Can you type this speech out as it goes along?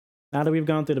Now that we've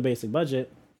gone through the basic budget,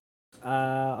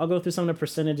 I'll go through some of the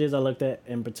percentages I looked at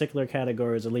in particular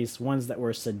categories, at least ones that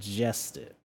were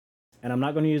suggested. And I'm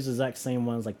not going to use the exact same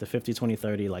ones like the 50, 20,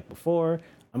 30 like before.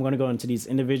 I'm going to go into these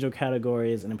individual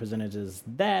categories and the percentages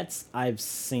that I've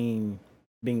seen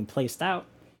being placed out.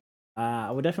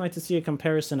 I would definitely like to see a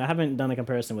comparison. I haven't done a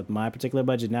comparison with my particular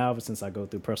budget now, but since I go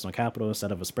through personal capital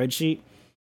instead of a spreadsheet,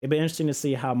 it'd be interesting to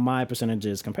see how my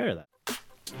percentages compare to that.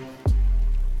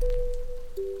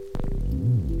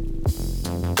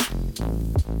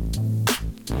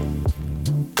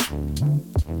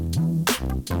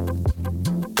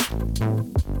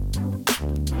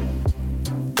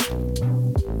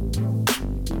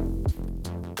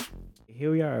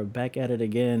 Here we are back at it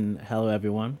again. Hello,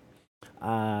 everyone.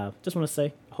 Just want to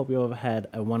say, hope you all have had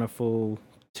a wonderful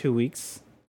 2 weeks.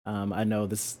 I know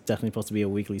this is definitely supposed to be a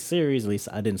weekly series. At least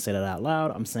I didn't say that out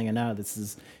loud. I'm saying it now. This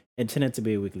is intended to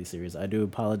be a weekly series. I do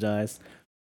apologize.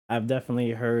 I've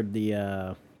definitely heard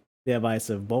the advice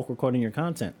of bulk recording your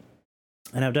content,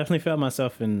 and I've definitely felt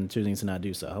myself in choosing to not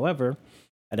do so. However,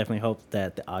 I definitely hope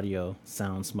that the audio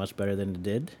sounds much better than it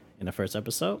did in the first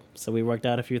episode. So we worked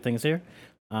out a few things here.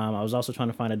 I was also trying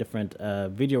to find a different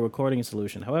video recording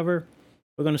solution. However,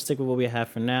 we're going to stick with what we have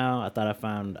for now. I thought I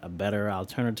found a better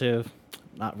alternative.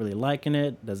 Not really liking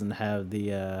it. Doesn't have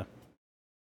the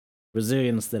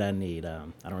resilience that I need. I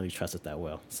don't really trust it that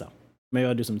well. So maybe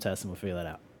I'll do some tests and we'll figure that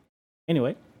out.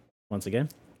 Anyway, once again,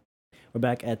 we're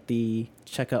back at the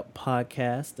Checkup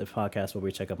Podcast, the podcast where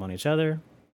we check up on each other,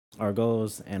 our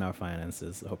goals, and our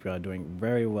finances. I hope you all are doing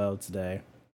very well today.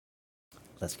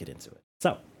 Let's get into it.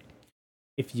 So,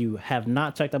 if you have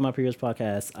not checked out my previous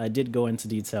podcast, I did go into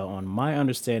detail on my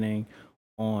understanding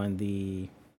on the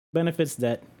benefits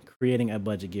that creating a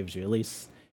budget gives you, at least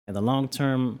in the long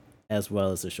term as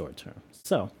well as the short term.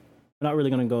 So I'm not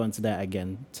really going to go into that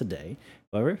again today.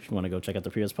 However, if you want to go check out the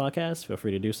previous podcast, feel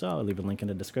free to do so. I'll leave a link in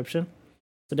the description.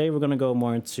 Today, we're going to go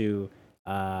more into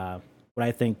what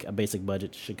I think a basic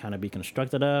budget should kind of be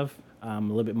constructed of. A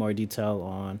little bit more detail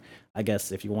on, I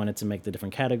guess, if you wanted to make the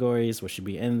different categories, what should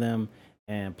be in them,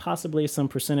 and possibly some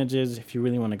percentages if you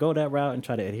really want to go that route and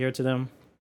try to adhere to them.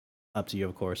 Up to you,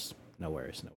 of course. No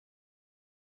worries.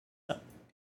 So,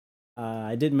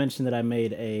 I did mention that I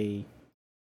made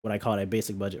what I call a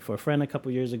basic budget for a friend a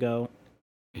couple years ago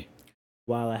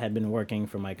while I had been working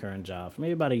for my current job for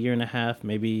maybe about a year and a half,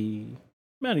 maybe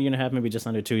just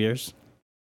under 2 years.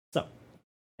 So,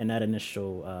 in that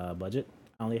initial budget,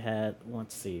 I only had,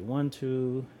 let's see, 1,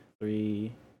 2,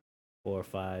 3, 4,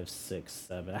 5, 6,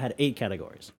 7. I had 8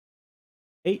 categories.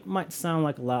 8 might sound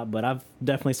like a lot, but I've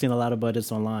definitely seen a lot of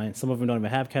budgets online. Some of them don't even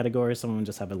have categories. Some of them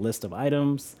just have a list of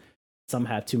items. Some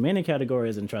have too many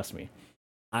categories, and trust me,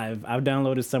 I've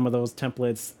downloaded some of those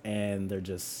templates, and they're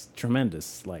just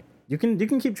tremendous. Like you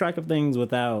can keep track of things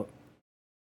without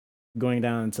going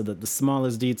down into the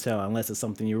smallest detail, unless it's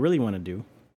something you really want to do.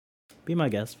 Be my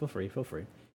guest, feel free.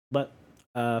 But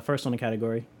first on the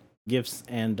category, gifts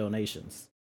and donations.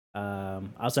 I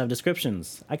also have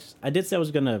descriptions. I did say I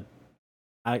was gonna.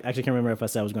 I actually can't remember if I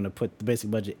said I was gonna put the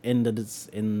basic budget in the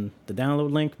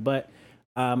download link, but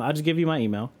I'll just give you my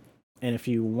email. And if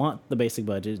you want the basic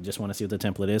budget, just want to see what the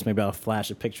template is, maybe I'll flash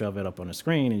a picture of it up on the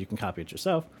screen and you can copy it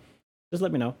yourself. Just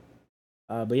let me know.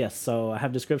 But yes, so I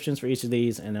have descriptions for each of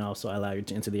these, and then also I allow you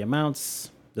to enter the amounts.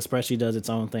 The spreadsheet does its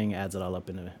own thing, adds it all up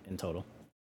in total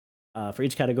for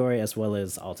each category as well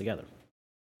as all together.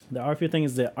 There are a few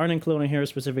things that aren't included here,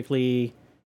 specifically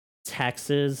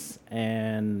taxes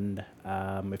and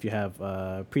if you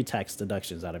have pre-tax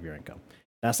deductions out of your income.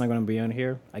 That's not going to be on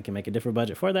here. I can make a different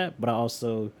budget for that, but I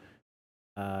also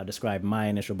describe my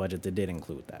initial budget that did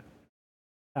include that.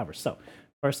 However, so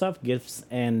first off, gifts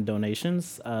and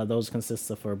donations. Those consist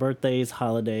of for birthdays,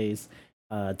 holidays,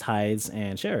 tithes,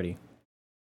 and charity.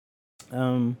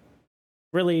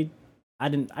 Really, I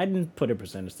didn't put a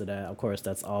percentage to that. Of course,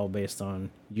 that's all based on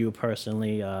you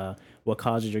personally, what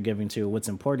causes you're giving to, what's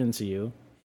important to you.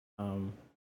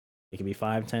 It could be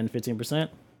 5, 10, 15%,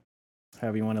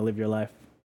 however you want to live your life.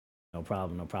 No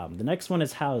problem. The next one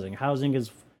is housing. Housing is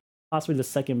possibly the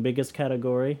second biggest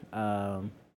category.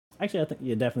 Actually, I think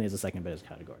it definitely is the second biggest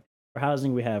category. For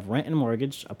housing, we have rent and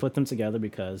mortgage. I put them together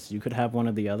because you could have one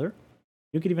or the other.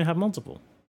 You could even have multiple.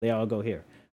 They all go here.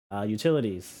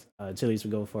 Utilities. Utilities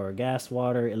would go for gas,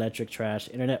 water, electric, trash,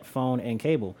 internet, phone, and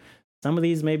cable. Some of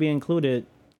these may be included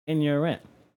in your rent.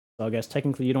 So I guess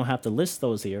technically you don't have to list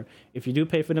those here. If you do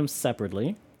pay for them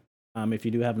separately, if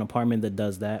you do have an apartment that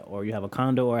does that, or you have a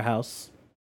condo or a house,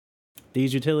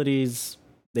 these utilities,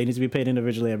 they need to be paid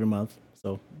individually every month.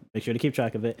 So make sure to keep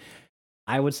track of it.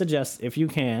 I would suggest, if you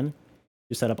can,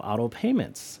 you set up auto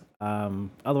payments.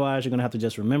 Otherwise, you're gonna have to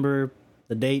just remember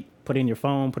the date, put it in your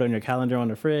phone, put it on your calendar on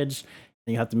the fridge,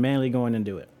 and you have to manually go in and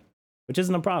do it, which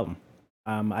isn't a problem.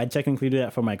 I technically do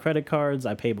that for my credit cards.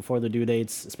 I pay before the due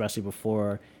dates, especially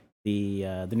before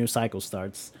the new cycle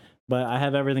starts. But I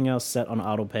have everything else set on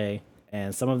auto pay,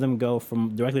 and some of them go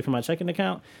from directly from my checking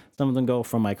account. Some of them go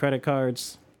from my credit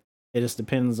cards. It just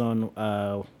depends on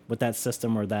what that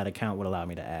system or that account would allow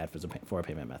me to add for a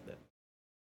payment method.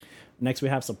 Next, we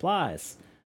have supplies.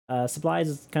 Supplies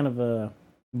is kind of a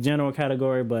general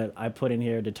category, but I put in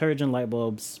here detergent, light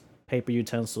bulbs, paper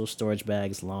utensils, storage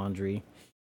bags, laundry.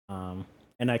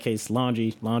 In that case,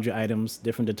 laundry items,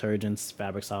 different detergents,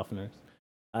 fabric softeners,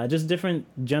 just different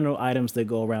general items that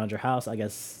go around your house. I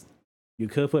guess you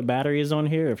could put batteries on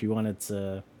here if you wanted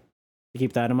to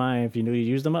keep that in mind if you knew you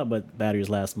used them up, but batteries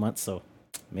last months, so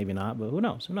maybe not. But who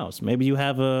knows? Who knows? Maybe you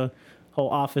have a whole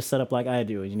office set up like I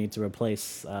do, and you need to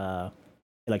replace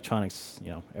electronics,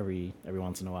 every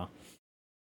once in a while.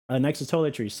 Next is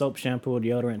toiletries: soap, shampoo,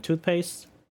 deodorant, toothpaste.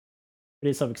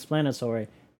 Pretty self-explanatory.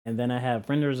 And then I have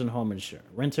renters/home insurance.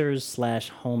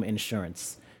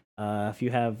 If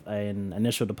you have an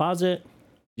initial deposit,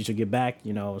 you should get back,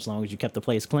 as long as you kept the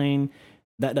place clean.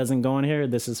 That doesn't go in here.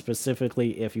 This is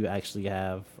specifically if you actually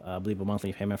have, I believe, a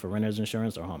monthly payment for renters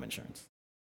insurance or home insurance.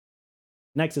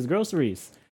 Next is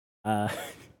groceries. A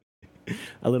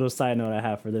little side note I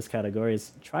have for this category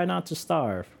is try not to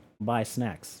starve. Buy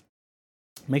snacks.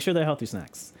 Make sure they're healthy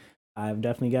snacks. I've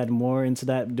definitely gotten more into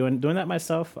that, doing that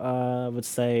myself. I would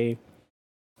say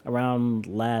around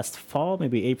last fall,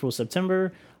 maybe April,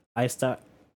 September. I stopped,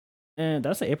 and did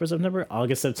I say April, September?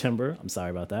 August, September. I'm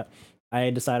sorry about that. I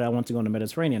decided I want to go on a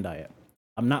Mediterranean diet.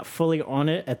 I'm not fully on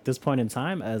it at this point in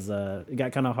time, as it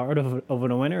got kind of hard over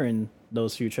the winter and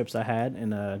those few trips I had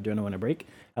during the winter break.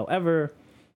 However,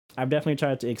 I've definitely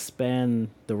tried to expand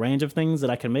the range of things that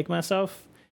I can make myself,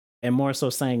 and more so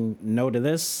saying no to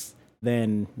this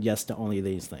than yes to only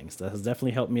these things. That has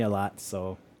definitely helped me a lot.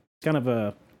 So it's kind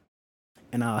of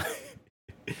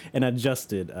an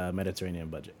adjusted Mediterranean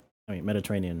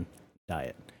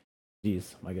diet.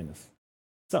 Jeez, my goodness.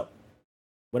 So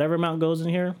whatever amount goes in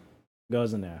here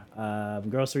goes in there.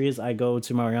 Groceries, I go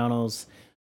to Mariano's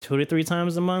 2 to 3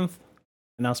 times a month,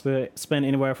 and I'll spend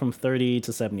anywhere from 30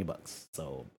 to 70 bucks.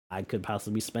 So I could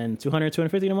possibly spend 200,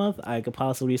 250 a month. I could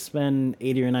possibly spend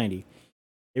 80 or 90.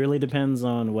 It really depends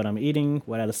on what I'm eating,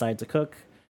 what I decide to cook,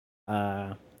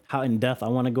 how in depth I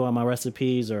want to go on my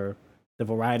recipes, or the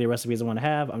variety of recipes I want to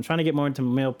have. I'm trying to get more into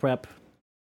meal prep.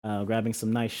 Grabbing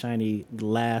some nice shiny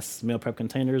glass meal prep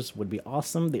containers would be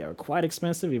awesome. They are quite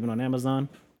expensive, even on Amazon.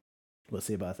 We'll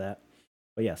see about that.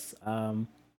 But yes, at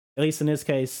least in this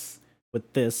case,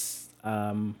 with this,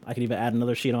 I can even add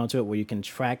another sheet onto it where you can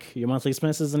track your monthly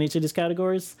expenses in each of these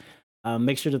categories.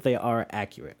 Make sure that they are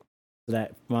accurate, so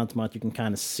that month to month you can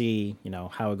kind of see,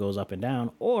 how it goes up and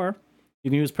down. Or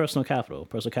you can use Personal Capital.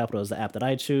 Personal Capital is the app that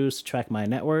I choose to track my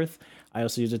net worth. I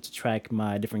also use it to track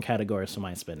my different categories for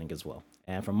my spending as well.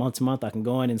 And from month to month, I can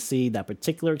go in and see that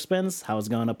particular expense, how it's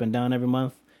gone up and down every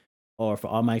month, or for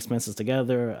all my expenses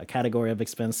together, a category of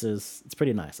expenses. It's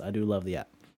pretty nice. I do love the app.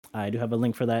 I do have a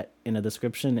link for that in the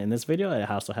description in this video. I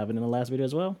also have it in the last video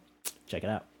as well. Check it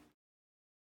out.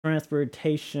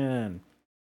 Transportation.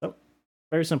 So,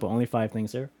 very simple. Only 5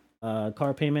 things here.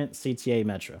 Car payment, CTA,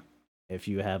 Metro. If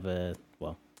you have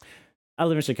I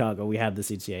live in Chicago. We have the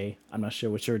CTA. I'm not sure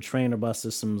what your train or bus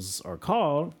systems are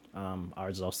called.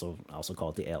 Ours is also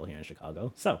called the L here in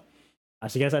Chicago. So I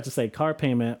guess I have to say car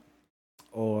payment,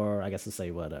 or I guess to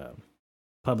say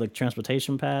public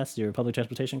transportation pass, your public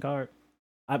transportation card.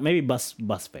 Maybe bus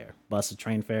fare,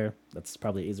 train fare. That's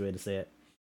probably an easy way to say it.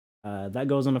 That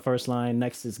goes on the first line.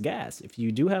 Next is gas. If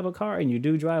you do have a car and you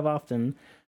do drive often,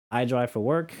 I drive for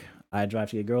work. I drive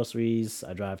to get groceries.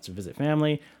 I drive to visit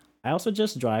family. I also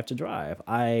just drive to drive.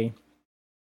 I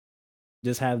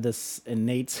just have this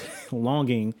innate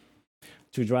longing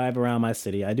to drive around my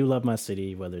city. I do love my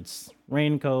city, whether it's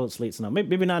rain, cold, sleet, snow.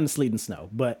 Maybe not in sleet and snow,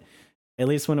 but at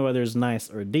least when the weather is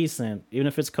nice or decent. Even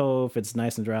if it's cold, if it's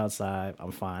nice and dry outside,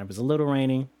 I'm fine. If it's a little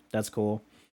rainy, that's cool.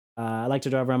 I like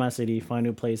to drive around my city, find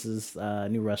new places,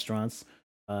 new restaurants,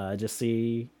 just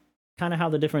see kind of how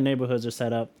the different neighborhoods are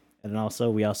set up. And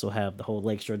then we also have the whole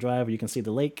Lakeshore Drive where you can see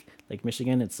the Lake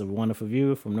Michigan. It's a wonderful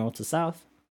view from north to south.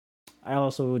 I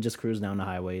also just cruise down the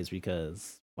highways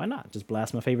because why not? Just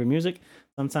blast my favorite music.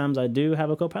 Sometimes I do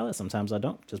have a co-pilot. Sometimes I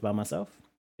don't, just by myself.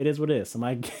 It is what it is. So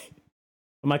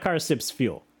my car sips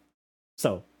fuel.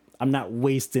 So I'm not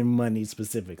wasting money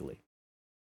specifically.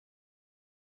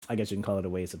 I guess you can call it a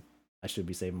waste. I should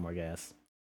be saving more gas.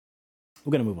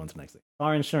 We're going to move on to the next thing.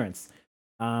 Car insurance.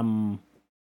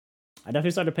 I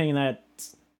definitely started paying that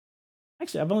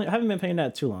Actually, I haven't been paying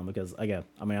that too long because again,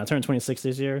 I mean, I turned 26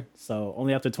 this year, so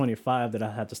only after 25 that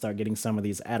I had to start getting some of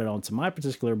these added on to my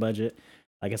particular budget.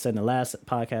 Like I said in the last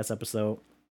podcast episode,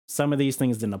 some of these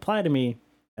things didn't apply to me,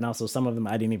 and also some of them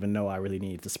I didn't even know I really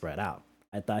needed to spread out.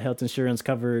 I thought health insurance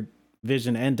covered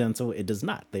vision and dental. It does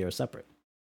not. They are separate.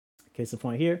 Case in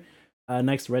point here.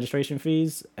 Next, registration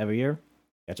fees every year.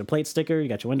 You got your plate sticker, you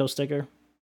got your window sticker.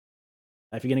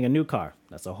 If you're getting a new car,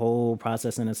 that's a whole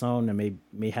process in its own. And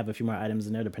may have a few more items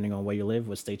in there depending on where you live,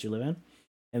 what state you live in.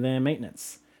 And then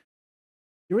maintenance.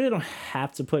 You really don't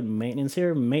have to put maintenance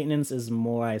here. Maintenance is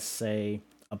more, I say,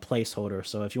 a placeholder.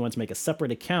 So if you want to make a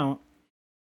separate account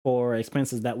for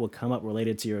expenses that will come up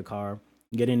related to your car,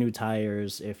 getting new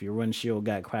tires, if your windshield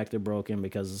got cracked or broken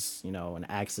because, an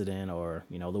accident or,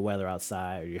 the weather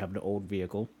outside, or you have an old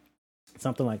vehicle,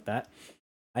 something like that.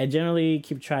 I generally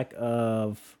keep track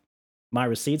of my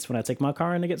receipts when I take my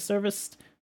car in to get serviced.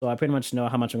 So I pretty much know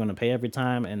how much I'm going to pay every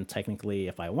time. And technically,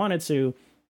 if I wanted to,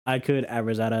 I could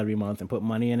average that out every month and put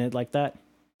money in it like that.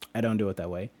 I don't do it that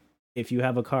way. If you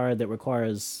have a car that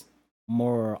requires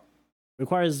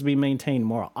to be maintained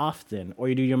more often, or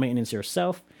you do your maintenance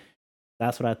yourself,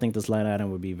 that's what I think this line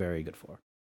item would be very good for.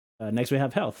 Next, we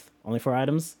have health. Only 4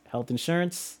 items: health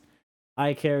insurance,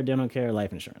 eye care, dental care,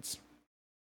 life insurance.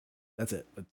 That's it.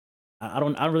 I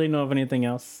don't really know of anything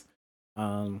else.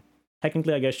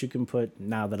 Technically, I guess you can put,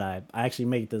 now that I actually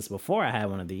made this before I had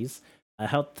one of these, a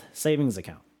health savings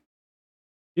account.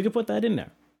 You can put that in there.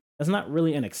 It's not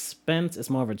really an expense, it's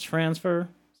more of a transfer.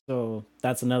 So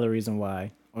that's another reason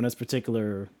why on this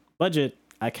particular budget,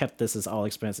 I kept this as all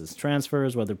expenses.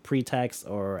 Transfers, whether pre-tax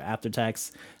or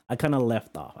after-tax, I kind of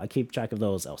left off. I keep track of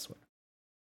those elsewhere.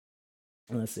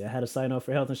 And let's see, I had a sign off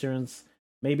for health insurance,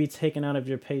 maybe taken out of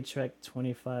your paycheck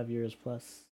 25 years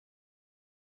plus.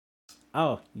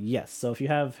 Oh, yes. So if you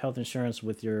have health insurance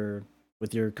with your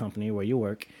company where you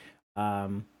work,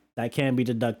 that can be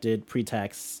deducted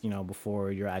pre-tax,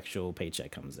 before your actual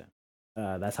paycheck comes in.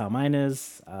 That's how mine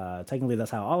is. Technically, that's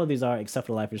how all of these are, except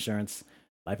for life insurance.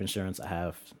 Life insurance I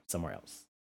have somewhere else.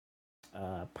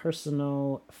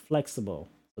 Personal flexible.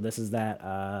 So this is that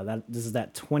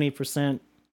 20%.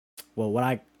 Well, what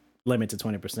I limit to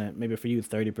 20%, maybe for you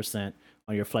 30%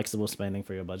 on your flexible spending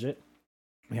for your budget.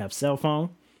 We have cell phone.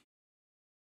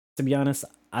 To be honest,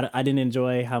 I didn't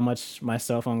enjoy how much my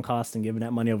cell phone cost and giving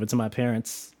that money over to my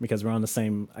parents because we're on the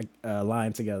same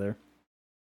line together.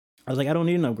 I was like, I don't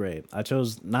need an upgrade. I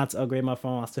chose not to upgrade my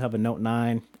phone. I still have a Note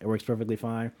 9. It works perfectly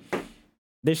fine.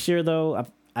 This year, though,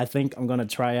 I think I'm going to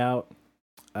try out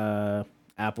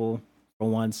Apple for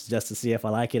once just to see if I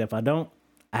like it. If I don't,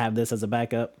 I have this as a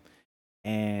backup.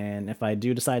 And if I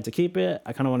do decide to keep it,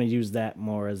 I kind of want to use that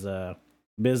more as a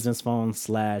business phone /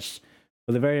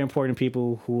 for the very important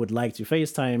people who would like to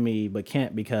FaceTime me but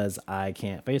can't because I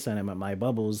can't FaceTime them. My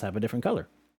bubbles have a different color.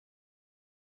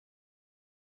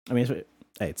 I mean,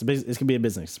 hey, it can be a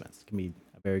business expense. It can be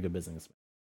a very good business expense.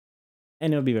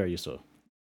 And it'll be very useful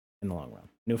in the long run.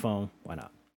 New phone, why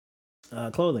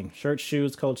not? Clothing, shirts,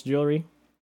 shoes, coats, jewelry.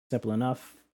 Simple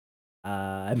enough.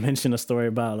 I mentioned a story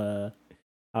about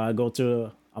how I go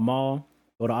to a mall,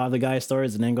 go to all the guys'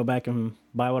 stores, and then go back and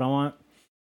buy what I want.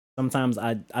 Sometimes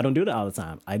I don't do that all the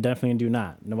time. I definitely do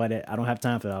not. I don't have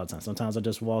time for that all the time. Sometimes I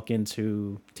just walk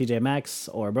into TJ Maxx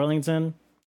or Burlington,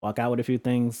 walk out with a few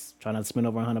things, try not to spend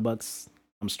over $100.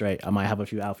 I'm straight. I might have a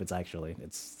few outfits actually.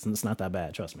 It's not that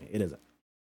bad. Trust me, it isn't.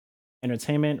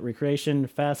 Entertainment, recreation,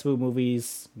 fast food,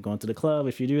 movies, going to the club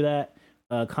if you do that,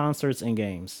 concerts and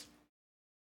games.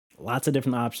 Lots of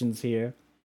different options here,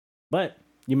 but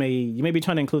you may be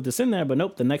trying to include this in there, but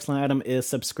nope. The next line item is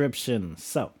subscription.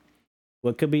 So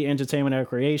what could be entertainment and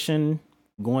recreation,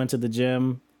 going to the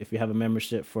gym if you have a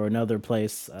membership for another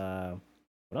place. What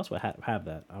else would have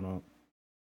that?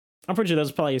 I'm pretty sure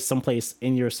there's probably some place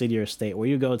in your city or state where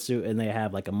you go to and they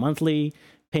have like a monthly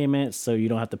payment so you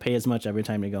don't have to pay as much every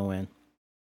time you go in.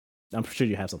 I'm sure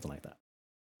you have something like that.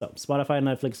 So Spotify,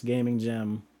 Netflix, gaming,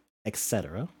 gym,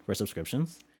 etc. for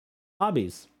subscriptions.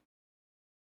 Hobbies.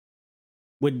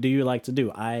 What do you like to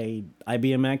do? I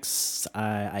BMX,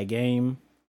 I game.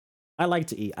 I like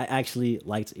to eat. I actually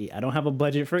like to eat. I don't have a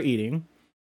budget for eating,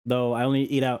 though I only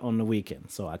eat out on the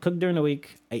weekends. So I cook during the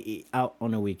week, I eat out on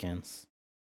the weekends.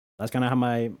 That's kind of how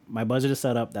my budget is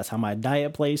set up. That's how my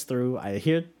diet plays through. I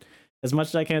adhere as much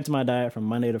as I can to my diet from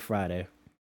Monday to Friday.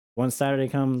 Once Saturday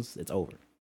comes, it's over.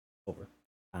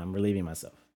 I'm relieving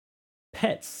myself.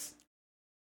 Pets.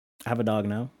 I have a dog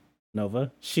now,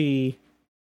 Nova.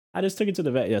 I just took her to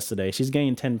the vet yesterday. She's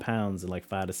gained 10 pounds in like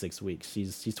 5 to 6 weeks.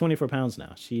 She's 24 pounds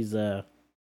now. She's a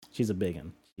big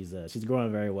one. She's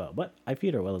growing very well, but I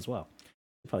feed her well as well.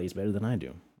 She probably eats better than I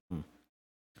do.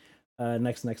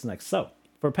 Next. So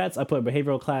for pets, I put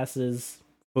behavioral classes,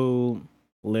 food,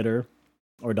 litter,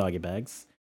 or doggy bags,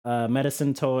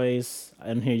 medicine, toys,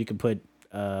 and here you can put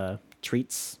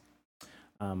treats.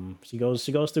 She goes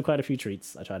through quite a few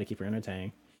treats. I try to keep her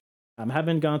entertained. I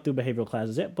haven't gone through behavioral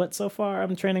classes yet, but so far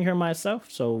I'm training her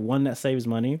myself. So one, that saves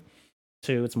money.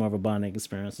 Two, it's more of a bonding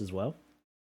experience as well.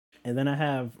 And then I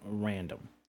have random.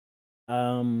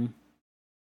 Um,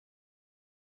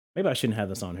 Maybe I shouldn't have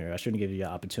this on here. I shouldn't give you the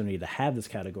opportunity to have this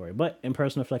category. But in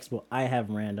personal flexible, I have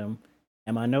random.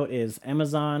 And my note is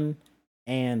Amazon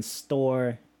and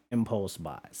store impulse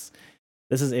buys.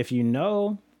 This is if you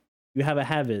know you have a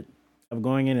habit of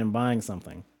going in and buying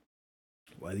something,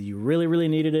 whether you really, really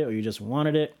needed it or you just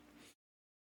wanted it,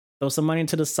 throw some money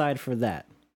to the side for that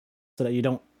so that you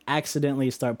don't accidentally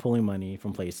start pulling money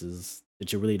from places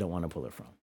that you really don't want to pull it from.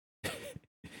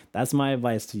 That's my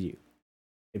advice to you.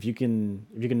 If you can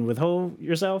withhold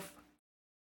yourself,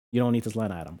 you don't need this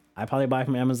line item. I probably buy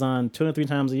from Amazon 2 to 3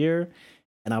 times a year,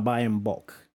 and I buy in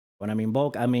bulk. When I mean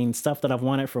bulk, I mean stuff that I've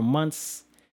wanted for months,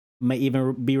 may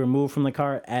even be removed from the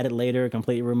cart, added later,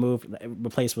 completely removed,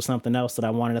 replaced with something else that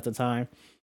I wanted at the time.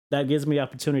 That gives me the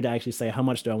opportunity to actually say, how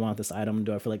much do I want this item?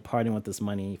 Do I feel like parting with this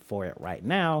money for it right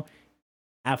now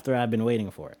after I've been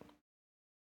waiting for it?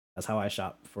 That's how I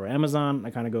shop for Amazon.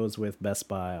 That kind of goes with Best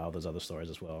Buy, all those other stores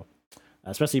as well.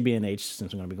 Especially B&H,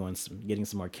 since I'm going to be getting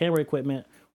some more camera equipment,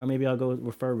 or maybe I'll go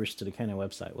refurbished to the Canon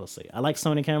website. We'll see. I like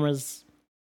Sony cameras.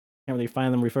 Can't really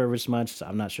find them refurbished much.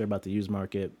 I'm not sure about the used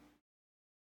market,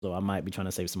 so I might be trying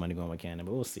to save some money going with Canon,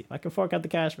 but we'll see. If I can fork out the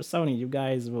cash for Sony, you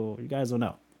guys will know. You guys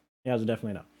will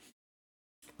definitely know.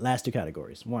 Last two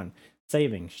categories. One,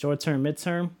 saving, short-term,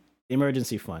 mid-term,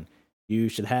 emergency fund. You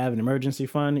should have an emergency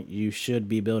fund. You should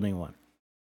be building one.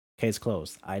 Case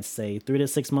closed. I'd say 3 to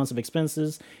 6 months of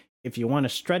expenses. If you want to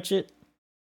stretch it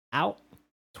out,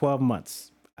 12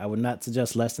 months. I would not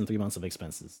suggest less than 3 months of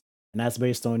expenses. And that's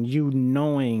based on you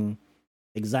knowing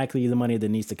exactly the money that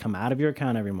needs to come out of your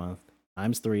account every month.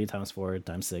 Times 3, times 4,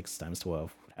 times 6, times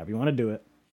 12, however you want to do it.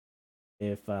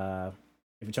 If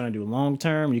you're trying to do long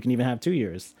term, you can even have 2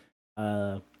 years.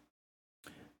 The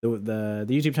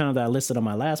YouTube channel that I listed on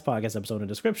my last podcast episode in the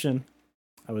description,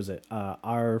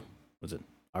 Our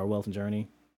Wealth Journey.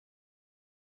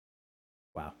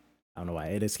 Wow, I don't know why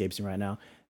it escapes me right now.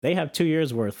 They have 2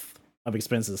 years worth of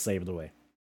expenses saved away.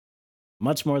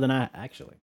 Much more than I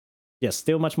actually. Yes,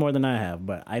 still much more than I have,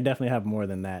 but I definitely have more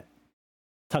than that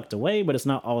tucked away, but it's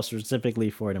not all specifically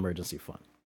for an emergency fund.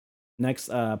 Next,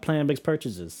 plan big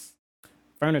purchases.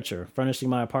 Furniture. Furnishing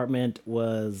my apartment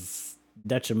was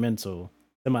detrimental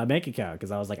to my bank account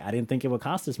because I was like, I didn't think it would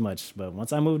cost this much. But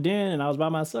once I moved in and I was by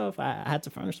myself, I had to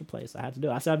furnish the place. I had to do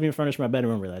it. I still haven't even furnished my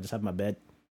bedroom really. I just have my bed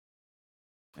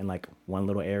and like one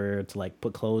little area to like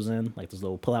put clothes in, like those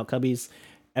little pull-out cubbies.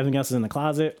 Everything else is in the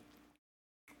closet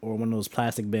or one of those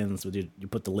plastic bins where you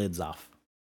put the lids off.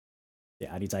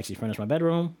 Yeah, I need to actually furnish my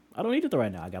bedroom. I don't need it though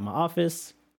right now. I got my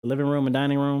office, the living room and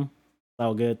dining room. It's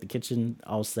all good. The kitchen,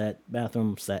 all set.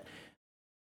 Bathroom, set.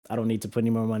 I don't need to put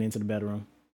any more money into the bedroom.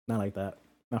 Not like that.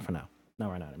 Not for now. Not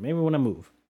right now. Maybe when I move.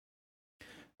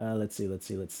 Let's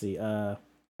see.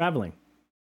 Traveling.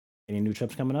 Any new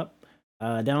trips coming up?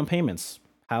 Down payments.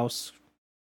 House.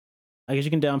 I guess you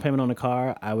can down payment on a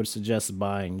car. I would suggest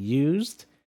buying used.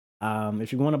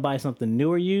 If you want to buy something new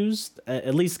or used,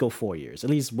 at least go 4 years. At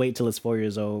least wait till it's 4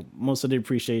 years old. Most of the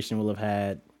depreciation will have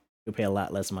had. You'll pay a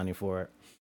lot less money for it.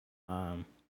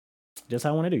 Just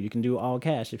how I want to do. You can do all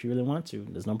cash if you really want to.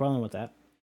 There's no problem with that.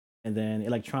 And then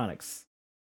electronics.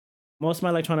 Most of my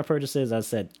electronic purchases, I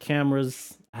said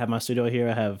cameras. I have my studio here.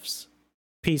 I have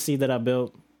PC that I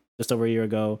built just over a year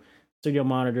ago. Studio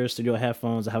monitors, studio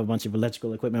headphones. I have a bunch of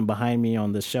electrical equipment behind me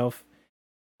on this shelf.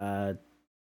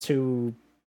 2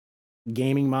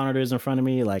 gaming monitors in front of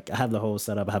me. Like I have the whole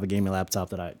setup. I have a gaming laptop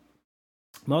that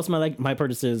most of my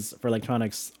purchases for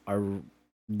electronics are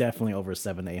definitely over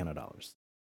 $700 to $800.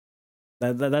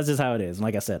 That's just how it is. And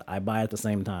like I said, I buy at the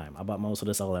same time. I bought most of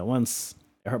this all at once.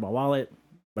 It hurt my wallet,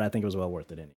 but I think it was well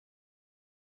worth it anyway.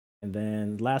 And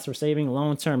then last for saving,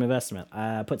 long-term investment.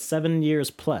 I put 7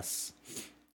 years plus.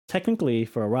 Technically,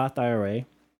 for a Roth IRA,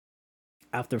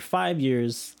 after 5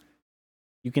 years,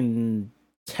 you can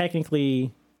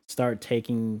technically start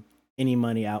taking any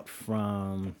money out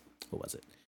from, what was it?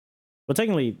 Well,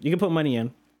 technically, you can put money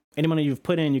in. Any money you've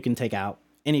put in, you can take out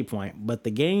any point. But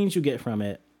the gains you get from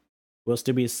it will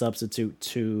still be a substitute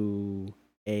to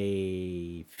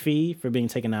a fee for being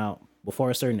taken out before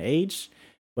a certain age.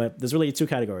 But there's really 2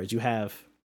 categories. You have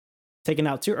taken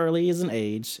out too early as an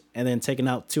age, and then taken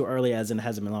out too early as in it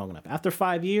hasn't been long enough. After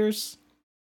 5 years,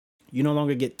 you no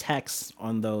longer get taxed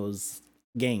on those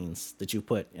gains that you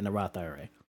put in a Roth IRA.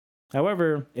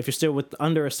 However, if you're still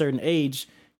under a certain age,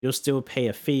 you'll still pay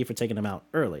a fee for taking them out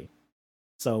early.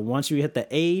 So once you hit the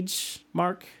age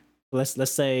mark,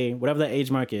 let's say whatever that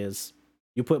age mark is,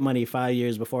 you put money 5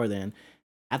 years before then.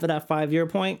 After that 5 year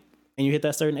point and you hit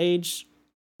that certain age,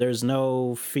 there's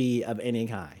no fee of any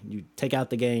kind. You take out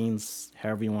the gains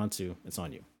however you want to. It's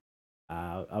on you.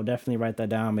 I'll definitely write that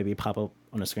down, maybe pop up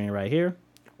on the screen right here,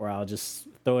 or I'll just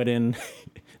throw it in,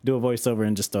 do a voiceover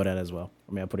and just throw that as well.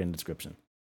 I mean, I'll put it in the description.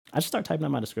 I should start typing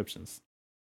out my descriptions.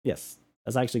 Yes,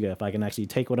 that's actually good. If I can actually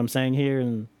take what I'm saying here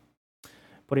and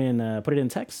put it in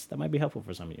text, that might be helpful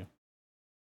for some of you.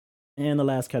 And the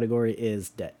last category is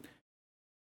debt.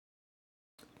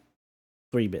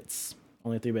 3 bits.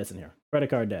 Only 3 bits in here. Credit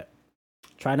card debt.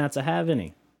 Try not to have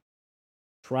any.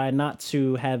 Try not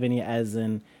to have any, as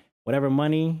in whatever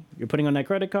money you're putting on that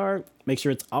credit card, make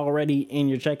sure it's already in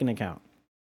your checking account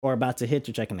or about to hit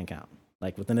your checking account,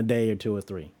 like within a day or 2 or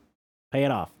 3. Pay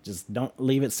it off. Just don't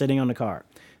leave it sitting on the card.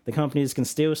 The companies can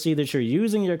still see that you're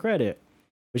using your credit,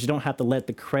 but you don't have to let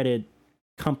the credit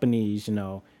companies,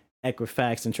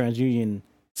 Equifax and TransUnion,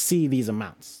 see these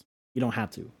amounts. You don't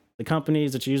have to. The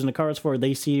companies that you're using the cards for,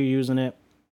 they see you're using it,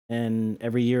 and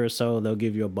every year or so, they'll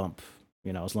give you a bump.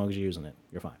 As long as you're using it,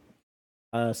 you're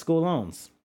fine. School loans.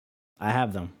 I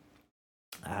have them.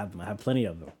 I have plenty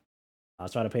of them. I'll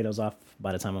try to pay those off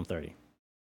by the time I'm 30.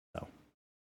 So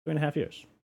 3.5 years.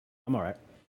 I'm all right.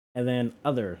 And then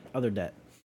other debt.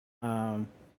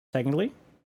 Technically,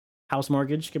 house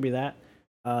mortgage could be that.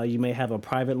 You may have a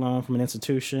private loan from an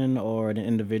institution or an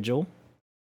individual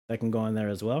that can go in there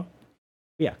as well.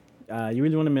 But yeah, you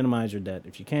really want to minimize your debt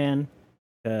if you can,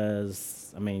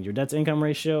 because your debt to income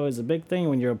ratio is a big thing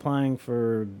when you're applying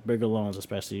for bigger loans,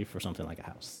 especially for something like a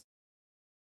house.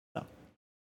 So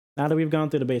now that we've gone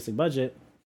through the basic budget,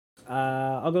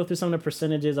 I'll go through some of the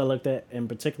percentages I looked at in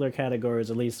particular categories,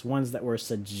 at least ones that were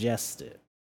suggested.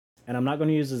 And I'm not going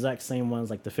to use the exact same ones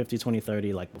like the 50, 20,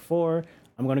 30 like before.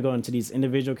 I'm going to go into these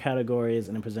individual categories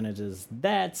and the percentages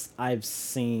that I've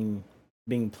seen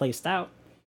being placed out.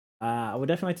 I would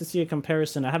definitely like to see a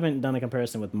comparison. I haven't done a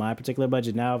comparison with my particular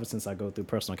budget now, but since I go through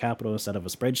personal capital instead of a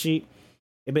spreadsheet,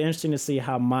 it'd be interesting to see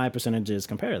how my percentages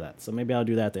compare to that. So maybe I'll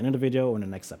do that at the end of the video or in the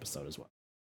next episode as well.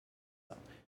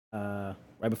 So,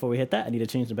 right before we hit that, I need to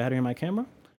change the battery in my camera.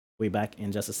 We'll be back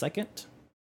in just a second.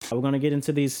 We're going to get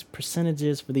into these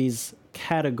percentages for these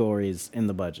categories in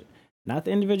the budget. Not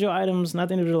the individual items, not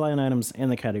the individual line items in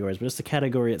the categories, but just the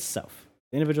category itself.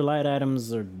 The individual line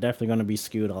items are definitely going to be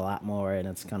skewed a lot more, and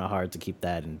it's kind of hard to keep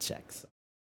that in check. So,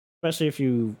 especially if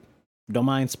you don't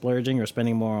mind splurging or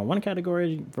spending more on one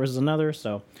category versus another.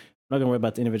 So I'm not going to worry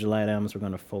about the individual items. We're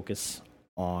going to focus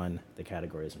on the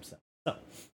categories themselves. So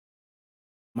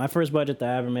my first budget that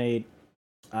I ever made,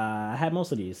 I had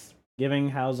most of these. Giving,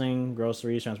 housing,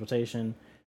 groceries, transportation.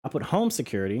 I put home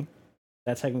security.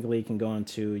 That technically can go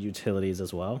into utilities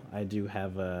as well. I do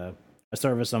have a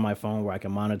service on my phone where I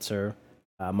can monitor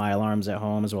my alarms at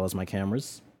home as well as my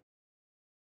cameras.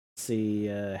 Let's see,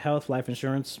 health, life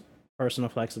insurance, personal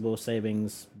flexible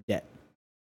savings, debt.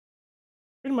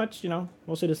 Pretty much,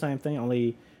 mostly the same thing.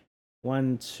 Only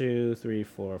 1, 2, 3,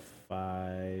 4,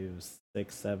 5,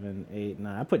 6, 7, 8,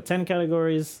 9. I put 10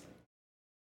 categories.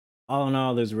 All in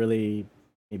all, there's really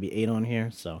maybe 8 on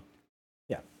here. So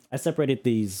yeah, I separated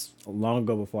these long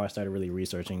ago before I started really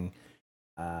researching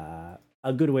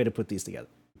a good way to put these together.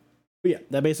 But yeah,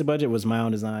 that basic budget was my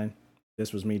own design.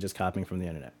 This was me just copying from the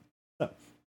internet. So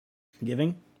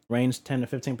giving, range 10 to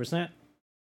 15%.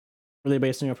 Really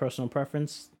based on your personal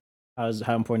preference.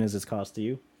 How important is this cost to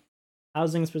you?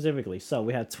 Housing specifically. So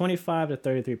we have 25 to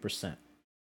 33%.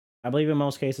 I believe in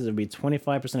most cases it would be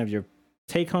 25% of your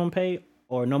take-home pay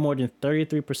or no more than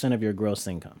 33% of your gross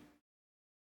income.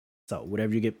 So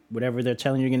whatever they're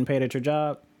telling you you're getting paid at your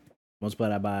job, multiply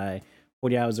that by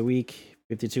 40 hours a week,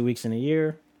 52 weeks in a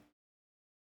year.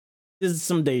 There's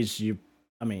some days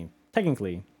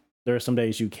technically, there are some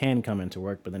days you can come into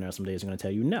work, but then there are some days I'm going to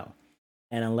tell you no.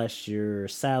 And unless you're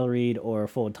salaried or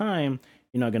full-time,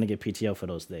 you're not going to get PTO for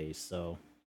those days. So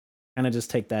kind of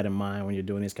just take that in mind when you're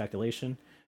doing this calculation.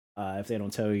 If they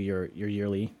don't tell you your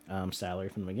yearly salary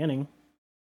from the beginning.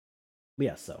 But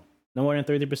yeah, so no more than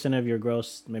 30% of your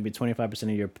gross, maybe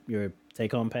 25% of your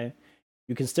take-home pay.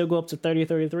 You can still go up to 30,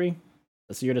 33.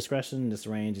 That's your discretion. This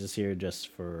range is here just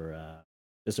for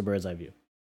just a bird's eye view.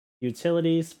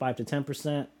 Utilities, 5 to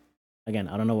 10%. Again,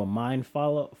 I don't know what mine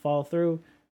fall through,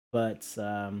 but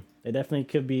they definitely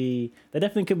could be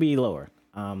lower.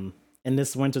 In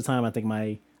this winter time, I think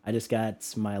I just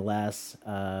got my last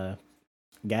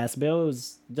gas bill. It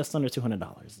was just under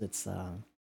 $200. It's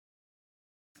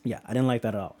yeah, I didn't like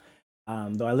that at all.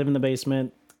 Though I live in the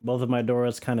basement, both of my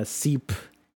doors kind of seep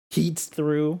heat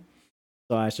through,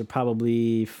 so I should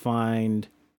probably find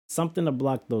something to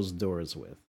block those doors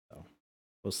with. So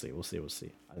we'll see. We'll see. We'll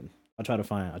see. I'll try to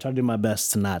find. I'll try to do my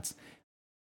best to not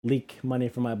leak money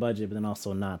from my budget, but then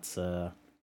also not no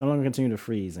longer continue to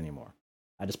freeze anymore.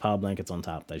 I just pile blankets on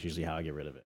top. That's usually how I get rid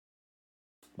of it.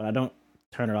 But I don't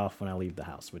turn it off when I leave the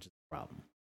house, which is a problem.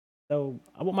 So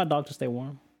I want my dog to stay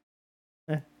warm.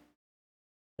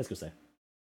 Let's go say.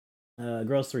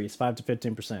 Groceries 5 to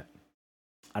 15%.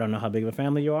 I don't know how big of a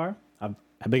family you are. How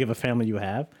big of a family you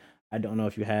have. I don't know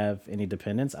if you have any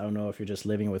dependents. I don't know if you're just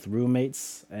living with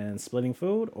roommates and splitting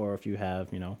food, or if you have,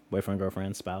 boyfriend,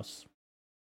 girlfriend, spouse,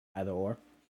 either or.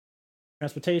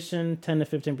 Transportation 10 to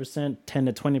 15%, 10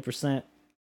 to 20%.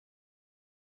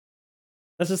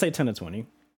 Let's just say 10 to 20.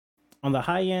 On the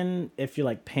high end, if you're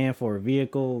like paying for a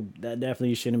vehicle, that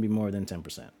definitely shouldn't be more than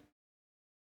 10%.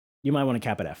 You might want to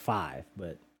cap it at 5,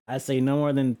 but I'd say no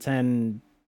more than 10%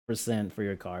 for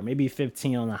your car. Maybe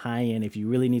 15 on the high end if you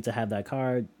really need to have that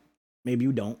car. Maybe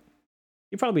you don't.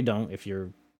 You probably don't if you're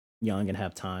young and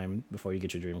have time before you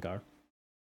get your dream car.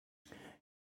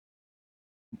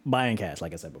 Buying cash,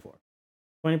 like I said before.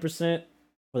 20%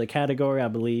 for the category, I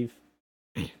believe.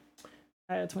 I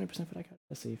had 20% for that category.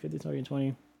 Let's see, 50, 30, and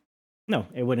 20. No,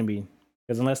 it wouldn't be.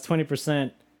 Because unless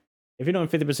 20%, if you're doing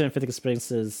 50% for the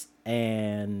expenses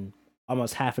and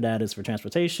almost half of that is for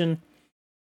transportation,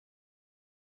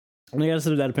 and I guess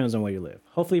that depends on where you live.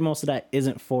 Hopefully, most of that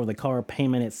isn't for the car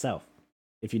payment itself.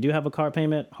 If you do have a car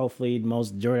payment, hopefully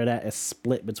most majority of that is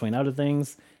split between other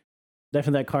things.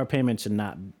 Definitely, that car payment should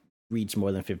not reach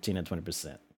more than 15 to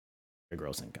 20% your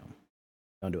gross income.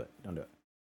 Don't do it. Don't do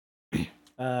it.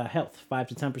 Health 5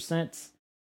 to 10%.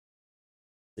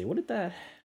 See, what did that?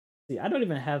 See, I don't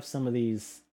even have some of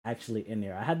these actually in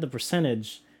there. I had the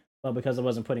percentage, but because I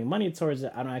wasn't putting money towards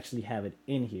it, I don't actually have it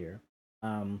in here.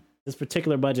 This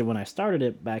particular budget, when I started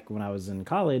it back when I was in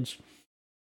college,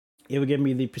 it would give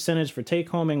me the percentage for take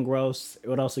home and gross. It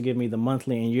would also give me the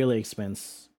monthly and yearly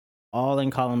expense, all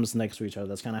in columns next to each other.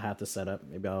 That's kind of have to set up.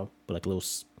 Maybe I'll put like a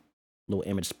little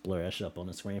image splash up on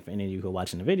the screen for any of you who are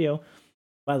watching the video.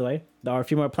 By the way, there are a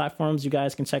few more platforms you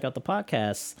guys can check out the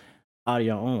podcast,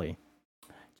 audio only.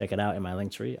 Check it out in my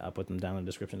link tree. I'll put them down in the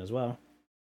description as well.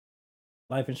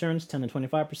 Life insurance, 10 to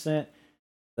 25%.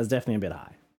 That's definitely a bit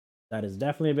high. That is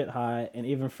definitely a bit high. And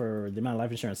even for the amount of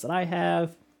life insurance that I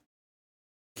have,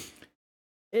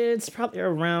 it's probably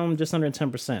around just under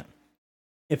 10%.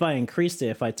 If I increased it,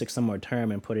 if I took some more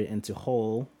term and put it into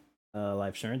whole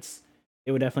life insurance,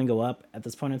 it would definitely go up at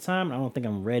this point in time. I don't think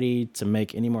I'm ready to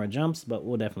make any more jumps, but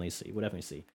we'll definitely see. We'll definitely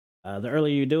see. The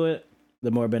earlier you do it,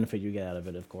 the more benefit you get out of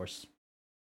it, of course.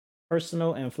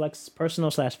 Personal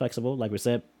slash flexible, like we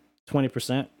said,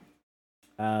 20%.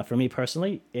 For me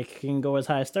personally, it can go as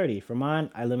high as 30. For mine,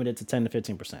 I limit it to 10 to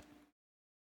 15%.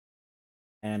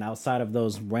 And outside of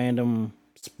those random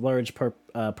splurge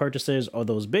purchases or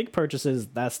those big purchases,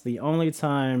 that's the only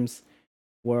times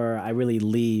where I really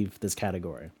leave this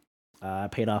category. I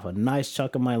paid off a nice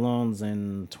chunk of my loans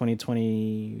in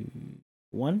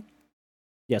 2021.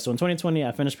 Yeah, so in 2020,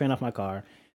 I finished paying off my car.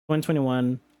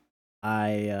 2021,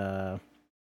 sorry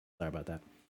about that.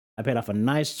 I paid off a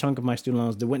nice chunk of my student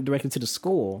loans that went directly to the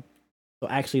school. So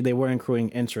actually, they were accruing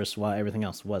interest while everything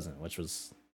else wasn't, which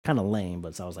was kind of lame.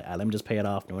 But so I was like, let me just pay it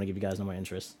off. Don't want to give you guys no more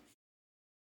interest.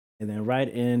 And then right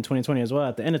in 2020 as well,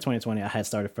 at the end of 2020, I had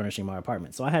started furnishing my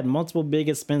apartment. So I had multiple big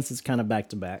expenses kind of back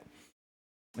to back.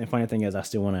 And funny thing is, I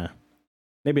still want to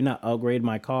maybe not upgrade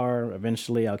my car.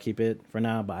 Eventually, I'll keep it for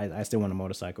now, but I still want a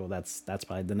motorcycle. That's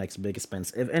probably the next big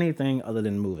expense, if anything, other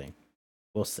than moving.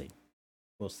 We'll see.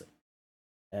 We'll see.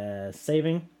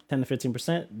 Saving 10 to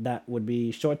 15%. That would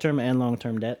be short-term and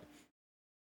long-term debt.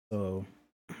 So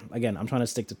again, I'm trying to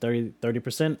stick to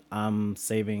 30%. I'm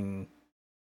saving,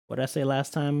 what did I say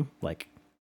last time? Like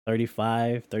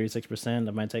 36%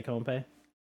 of my take-home pay.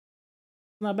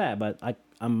 Not bad, but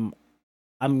I'm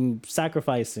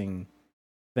sacrificing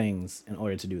things in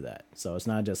order to do that. So it's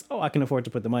not just, I can afford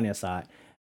to put the money aside.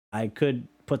 I could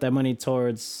put that money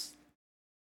towards,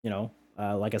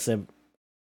 like I said,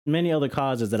 many other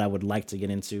causes that I would like to get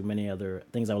into, many other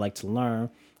things I would like to learn.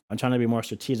 I'm trying to be more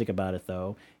strategic about it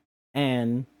though.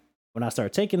 And when I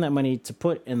start taking that money to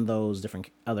put in those different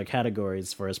other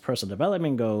categories for as personal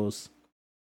development goes,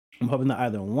 I'm hoping that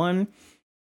either one,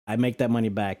 I make that money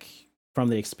back from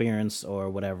the experience or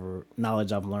whatever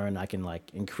knowledge I've learned. I can like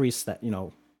increase that,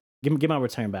 give my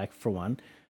return back for one.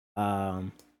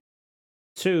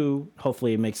 Two,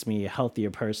 hopefully it makes me a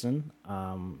healthier person,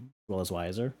 as well as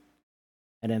wiser.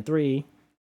 And then three,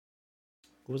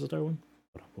 what was the third one?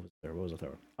 What was the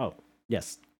third one? Oh,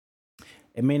 yes.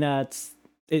 It may not.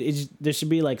 There should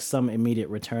be like some immediate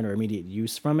return or immediate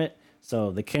use from it.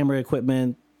 So the camera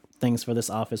equipment, things for this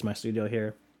office, my studio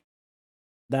here,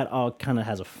 that all kind of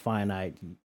has a finite.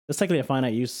 There's technically a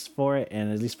finite use for it,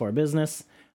 and at least for a business,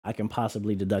 I can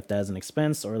possibly deduct that as an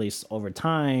expense, or at least over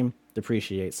time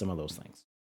depreciate some of those things.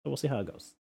 So we'll see how it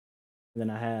goes. And then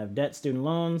I have debt, student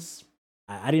loans.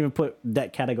 I didn't even put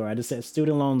debt category. I just said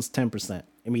student loans 10%,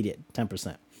 immediate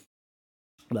 10%.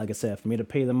 Like I said, for me to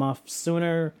pay them off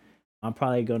sooner, I'm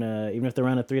probably gonna, even if they're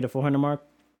around the 300 to 400 mark,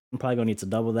 I'm probably gonna need to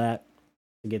double that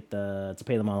to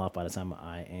pay them all off by the time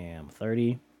I am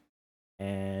 30.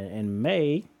 And in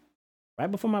May,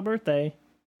 right before my birthday,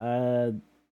 the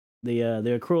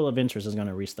accrual of interest is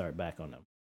gonna restart back on them,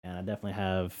 and I definitely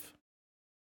have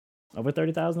over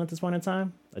 30,000 at this point in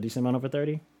time, a decent amount over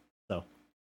 30. So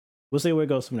we'll see where it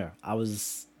goes from there. I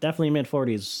was definitely mid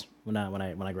 40s when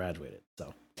I graduated,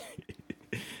 so.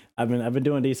 I've been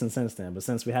doing decent since then, but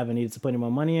since we haven't needed to put any more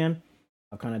money in,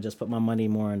 I'll kind of just put my money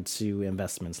more into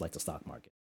investments like the stock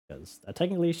market, because that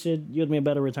technically should yield me a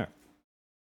better return.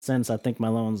 Since I think my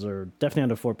loans are definitely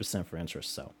under 4% for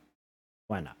interest, so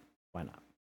why not? Why not?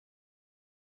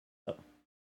 So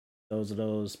those are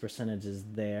those percentages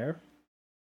there.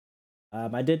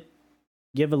 I did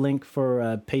give a link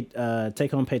for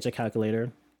take-home paycheck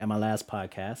calculator at my last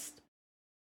podcast.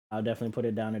 I'll definitely put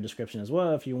it down in the description as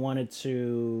well. If you wanted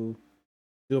to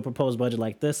do a proposed budget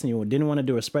like this and you didn't want to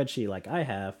do a spreadsheet like I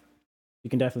have, you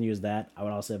can definitely use that. I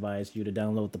would also advise you to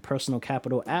download the Personal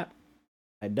Capital app.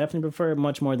 I definitely prefer it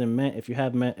much more than Mint. If you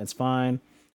have Mint, it's fine.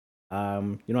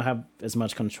 You don't have as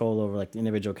much control over like the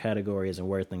individual categories and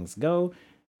where things go,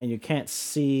 and you can't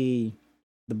see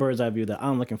the bird's eye view that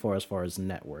I'm looking for as far as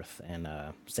net worth and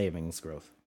savings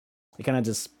growth. It kind of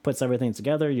just puts everything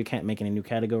together. You can't make any new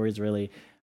categories really.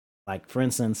 Like, for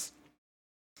instance,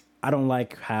 I don't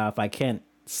like how if I can't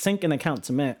sync an account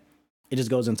to Mint, it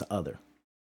just goes into other.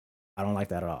 I don't like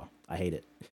that at all. I hate it.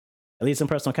 At least in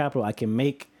Personal Capital, I can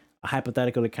make a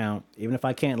hypothetical account, even if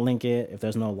I can't link it, if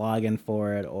there's no login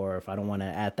for it, or if I don't want to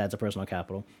add that to Personal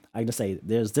Capital, I can just say,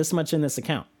 there's this much in this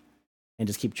account, and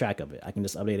just keep track of it. I can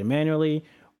just update it manually,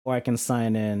 or I can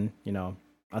sign in,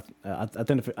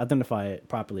 identify it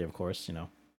properly, of course,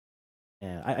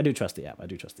 And I do trust the app.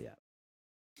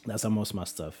 That's how most of my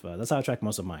stuff. That's how I track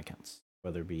most of my accounts,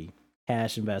 whether it be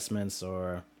cash investments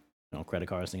or credit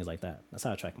cards, things like that. That's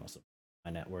how I track most of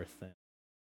my net worth. And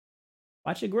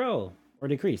watch it grow or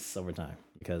decrease over time,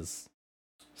 because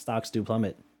stocks do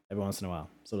plummet every once in a while.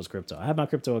 So does crypto. I have my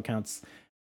crypto accounts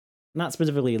not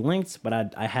specifically linked,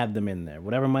 but I have them in there.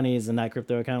 Whatever money is in that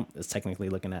crypto account is technically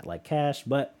looking at like cash.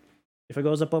 But if it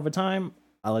goes up over time,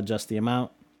 I'll adjust the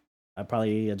amount. I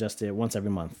probably adjust it once every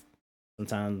month.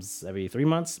 Sometimes every 3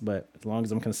 months, but as long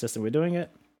as I'm consistent with doing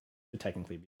it, it should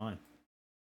technically be fine.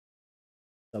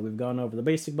 So we've gone over the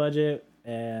basic budget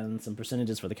and some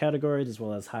percentages for the categories, as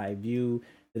well as how I view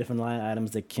the different line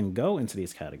items that can go into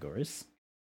these categories.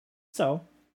 So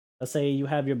let's say you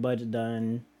have your budget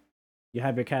done, you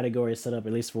have your categories set up,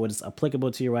 at least for what is applicable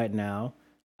to you right now.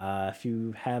 If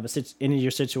you have any of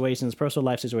your situations, personal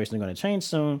life situations are going to change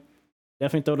soon,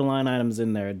 definitely throw the line items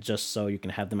in there just so you can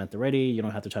have them at the ready. You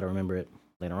don't have to try to remember it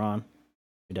later on.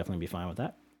 You'll definitely be fine with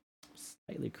that.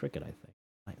 Slightly crooked, I think.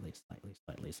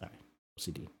 Slightly. Sorry.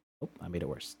 OCD. Oh, I made it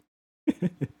worse.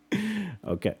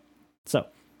 Okay. So,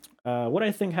 what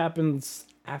I think happens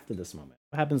after this moment?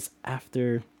 What happens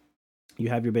after you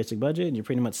have your basic budget and you're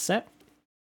pretty much set?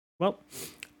 Well,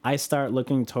 I start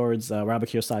looking towards Robert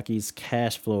Kiyosaki's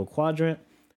cash flow quadrant.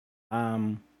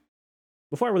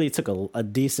 Before I really took a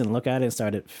decent look at it and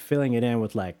started filling it in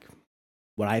with like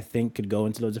what I think could go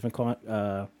into those different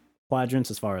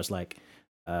quadrants, as far as like,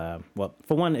 well,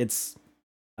 for one, it's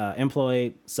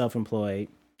employed, self-employed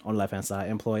on the left-hand side,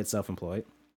 employed, self-employed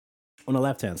on the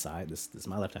left-hand side. This is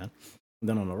my left hand. And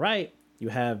then on the right, you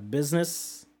have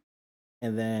business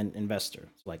and then investor,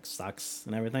 so like stocks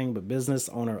and everything, but business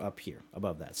owner up here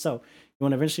above that. So you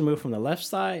want to eventually move from the left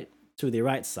side to the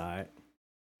right side.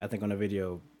 I think on the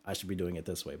video, I should be doing it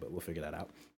this way, but we'll figure that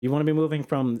out. You want to be moving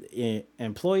from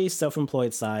employee,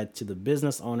 self-employed side to the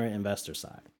business owner, investor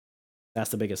side.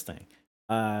 That's the biggest thing.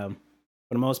 For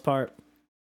the most part,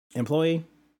 employee,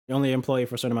 you're only an employee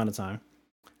for a certain amount of time.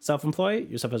 Self-employed,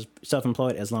 you're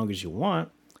self-employed as long as you want.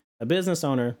 A business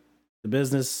owner, the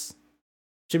business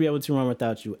should be able to run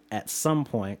without you at some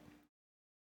point.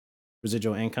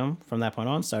 Residual income from that point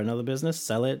on, start another business,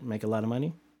 sell it, make a lot of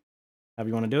money. However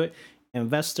you want to do it.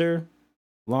 Investor,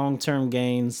 long-term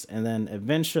gains, and then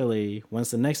eventually,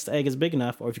 once the next egg is big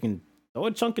enough, or if you can throw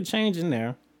a chunk of change in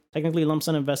there, technically lump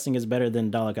sum investing is better than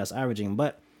dollar cost averaging,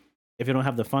 but If you don't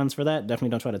have the funds for that, definitely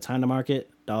don't try to time the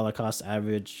market. Dollar cost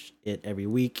average it every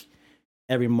week,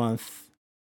 every month,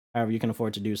 however you can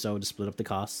afford to do so to split up the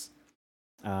costs.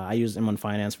 I use M1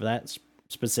 Finance for that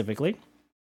specifically.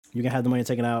 You can have the money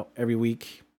taken out every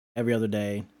week, every other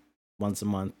day, once a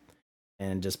month,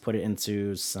 and just put it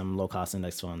into some low cost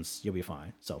index funds. You'll be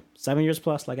fine. So 7 years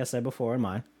plus, like I said before in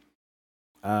mine.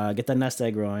 Get that nest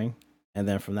egg growing, and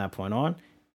then from that point on,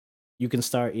 you can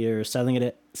start either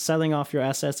selling off your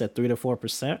assets at 3 to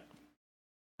 4%.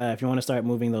 If you want to start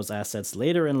moving those assets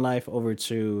later in life over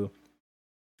to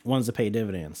ones that pay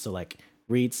dividends, so like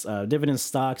REITs, dividend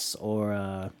stocks, or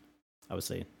I would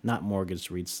say not mortgage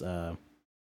REITs,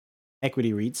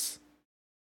 equity REITs.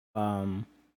 A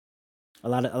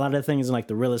lot of the things in like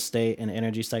the real estate and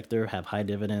energy sector have high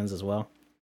dividends as well.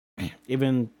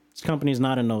 Even companies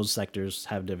not in those sectors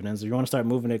have dividends. If you want to start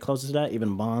moving it closer to that,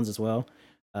 even bonds as well.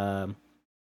 Um,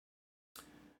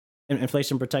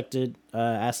 Inflation protected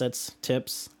assets,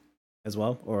 tips as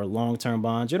well, or long term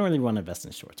bonds. You don't really want to invest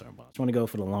in short term bonds. You want to go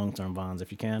for the long term bonds if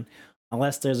you can,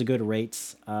 unless there's a good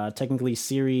rates. Technically,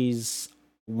 Series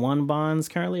 1 bonds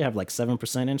currently have like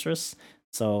 7% interest.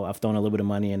 So I've thrown a little bit of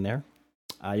money in there.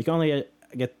 You can only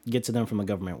get to them from a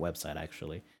government website,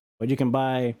 actually. But you can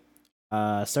buy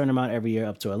a certain amount every year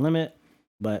up to a limit.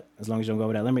 But as long as you don't go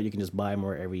over that limit, you can just buy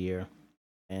more every year.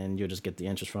 And you'll just get the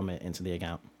interest from it into the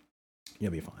account.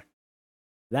 You'll be fine.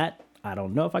 That, I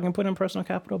don't know if I can put in personal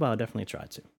capital, but I'll definitely try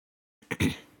to.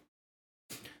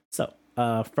 So,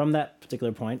 from that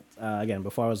particular point, again,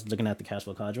 before I was looking at the cash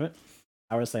flow quadrant,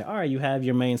 I would say, all right, you have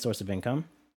your main source of income.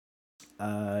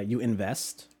 You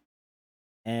invest.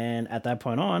 And at that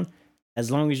point on,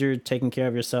 as long as you're taking care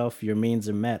of yourself, your means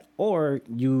are met, or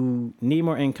you need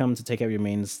more income to take care of your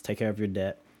means, take care of your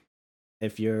debt.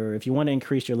 If you want to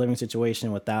increase your living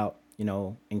situation without,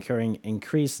 incurring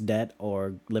increased debt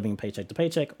or living paycheck to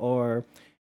paycheck, or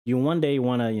you one day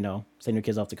want to, send your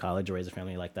kids off to college or raise a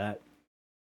family like that,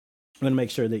 I'm going to make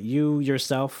sure that you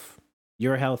yourself,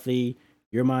 you're healthy,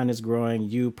 your mind is growing,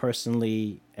 you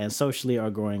personally and socially are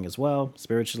growing as well,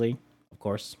 spiritually, of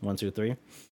course, 1, 2, 3. You're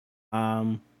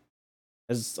going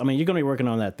to be working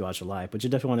on that throughout your life, but you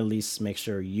definitely want to at least make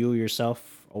sure you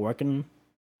yourself are working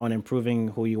on improving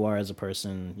who you are as a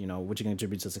person, what you can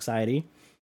contribute to society.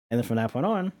 And then from that point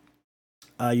on,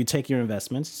 you take your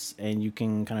investments and you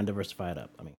can kind of diversify it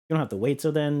up. You don't have to wait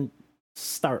till then.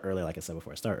 Start early, like I said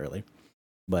before, start early.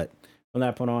 But from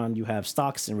that point on, you have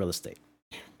stocks and real estate.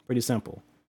 Pretty simple.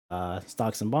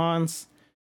 Stocks and bonds.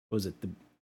 What was it? The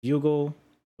Bugle. What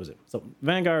was it? So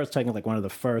Vanguard was technically like one of the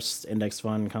first index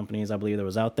fund companies I believe that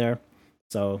was out there.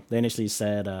 So they initially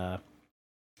said, I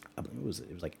believe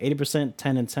it was like 80%,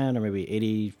 10 and 10, or maybe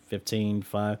 80, 15,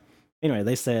 5. Anyway,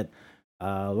 they said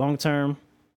long-term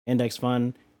index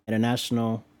fund,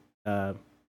 international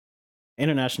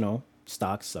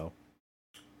stocks. So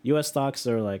U.S. stocks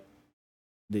are like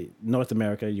the North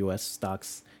America, U.S.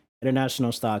 stocks,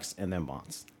 international stocks, and then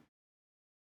bonds.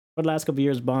 For the last couple of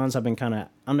years, bonds have been kind of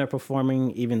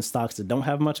underperforming even stocks that don't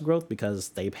have much growth because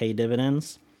they pay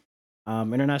dividends.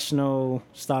 International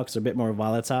stocks are a bit more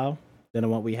volatile than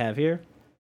what we have here.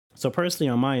 So personally,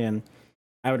 on my end,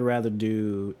 I would rather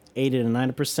do 80 to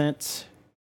 90%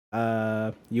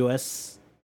 US,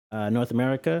 North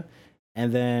America,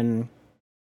 and then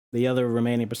the other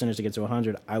remaining percentage to get to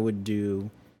 100, I would do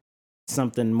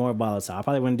something more volatile. I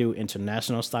probably wouldn't do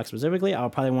international stocks specifically. I'll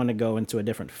probably want to go into a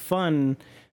different fund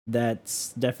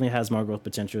that definitely has more growth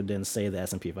potential than, say, the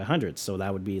S&P 500. So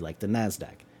that would be like the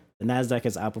NASDAQ. The NASDAQ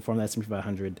has outperformed the S&P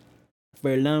 500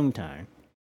 for a long time.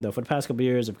 Though for the past couple of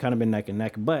years, it's kind of been neck and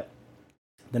neck, but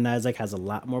the NASDAQ has a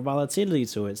lot more volatility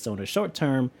to it. So in the short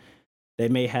term, they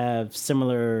may have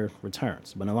similar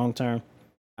returns. But in the long term,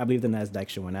 I believe the NASDAQ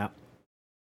should win out.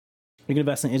 You can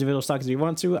invest in individual stocks if you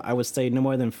want to. I would say no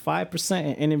more than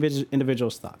 5% in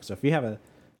individual stocks. So if you have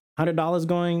 $100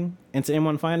 going into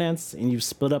M1 Finance and you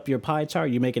split up your pie chart,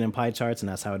 you make it in pie charts, and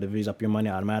that's how it divides up your money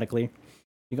automatically.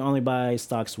 You can only buy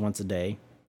stocks once a day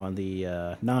on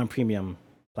the non-premium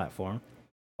platform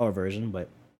or version, but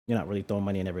you're not really throwing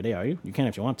money in every day, are you? You can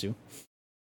if you want to.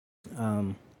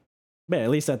 But at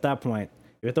least at that point,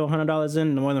 if you throw $100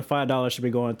 in, no more than $5 should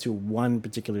be going to one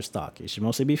particular stock. It should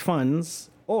mostly be funds,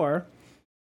 or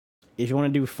if you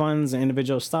want to do funds and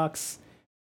individual stocks,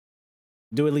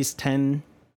 do at least 10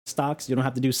 stocks. You don't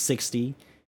have to do 60.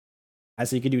 I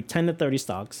say you could do 10 to 30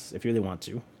 stocks if you really want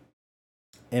to,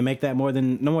 and make that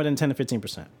no more than 10 to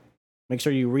 15%. Make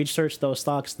sure you research those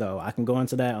stocks, though. I can go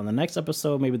into that on the next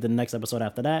episode, maybe the next episode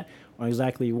after that, on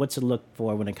exactly what to look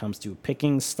for when it comes to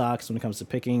picking stocks, when it comes to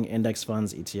picking index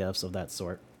funds, ETFs of that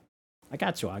sort. I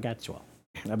got you all.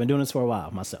 I've been doing this for a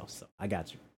while myself, so I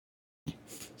got you.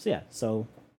 So yeah, so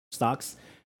stocks,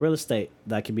 real estate.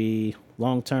 That could be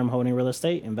long-term holding real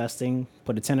estate, investing.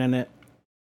 Put a tenant in it.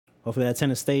 Hopefully that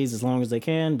tenant stays as long as they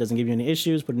can. Doesn't give you any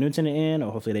issues. Put a new tenant in,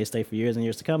 or hopefully they stay for years and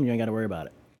years to come. You ain't got to worry about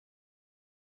it.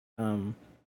 Um,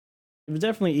 it's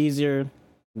definitely easier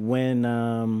when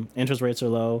interest rates are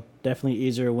low. Definitely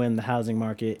easier when the housing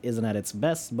market isn't at its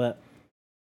best. But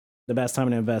the best time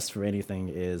to invest for anything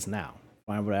is now.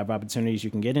 Find whatever opportunities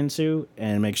you can get into,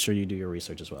 and make sure you do your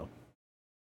research as well.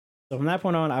 So from that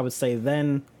point on, I would say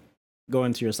then go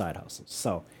into your side hustles.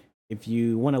 So if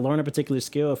you want to learn a particular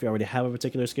skill, if you already have a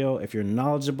particular skill, if you're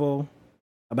knowledgeable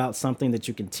about something that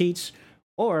you can teach,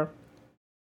 or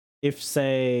if,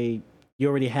 say, you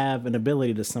already have an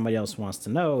ability that somebody else wants to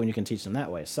know and you can teach them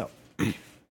that way. So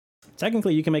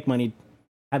technically, you can make money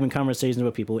having conversations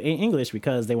with people in English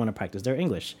because they want to practice their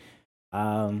English.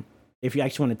 If you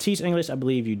actually want to teach English, I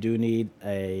believe you do need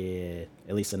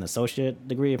at least an associate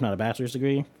degree, if not a bachelor's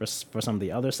degree, for some of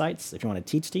the other sites. If you want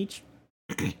to teach,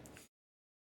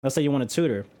 let's say you want to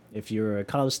tutor. If you're a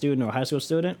college student or a high school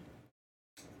student,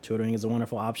 tutoring is a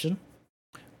wonderful option.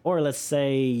 Or let's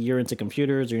say you're into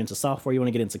computers or you're into software, you want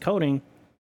to get into coding,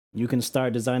 you can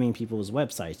start designing people's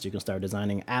websites. You can start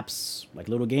designing apps, like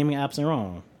little gaming apps in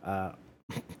Rome,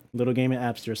 little gaming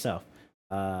apps yourself.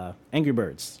 Angry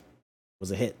Birds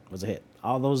was a hit.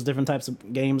 All those different types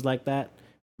of games like that.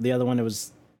 The other one, it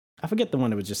was, I forget the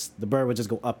one that was just, the bird would just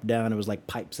go up, down. It was like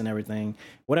pipes and everything.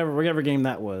 Whatever game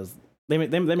that was, they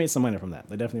made some money from that.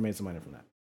 They definitely made some money from that.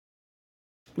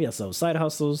 Yeah, so side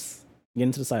hustles, get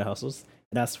into the side hustles.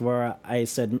 That's where I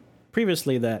said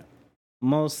previously that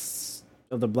most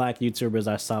of the black YouTubers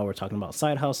I saw were talking about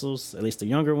side hustles, at least the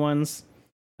younger ones.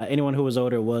 Anyone who was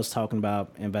older was talking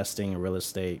about investing in real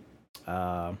estate,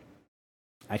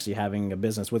 actually having a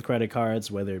business with credit cards,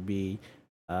 whether it be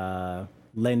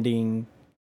lending,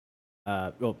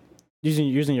 well, using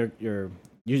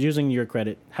your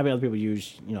credit, having other people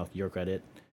use your credit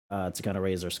to kind of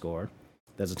raise their score.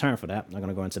 There's a term for that. I'm not going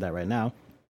to go into that right now.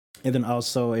 And then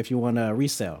also, if you want to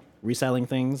reselling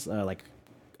things like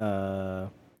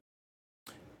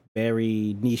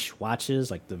very niche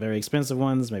watches, like the very expensive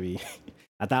ones, maybe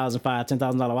 $1,500,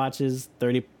 $10,000 watches,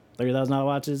 $30,000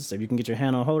 watches. So if you can get your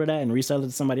hand on hold of that and resell it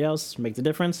to somebody else, make the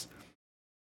difference.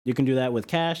 You can do that with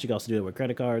cash. You can also do it with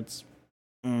credit cards.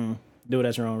 Do it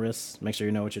at your own risk. Make sure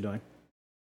you know what you're doing.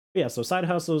 But yeah, so side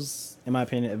hustles, in my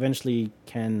opinion, eventually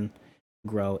can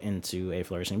grow into a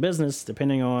flourishing business,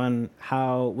 depending on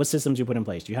what systems you put in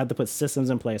place. You have to put systems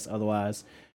in place, otherwise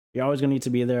you're always going to need to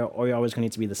be there, or you're always going to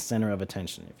need to be the center of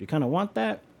attention. If you kind of want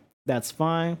that, that's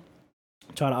fine.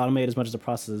 Try to automate as much of the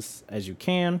process as you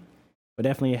can, but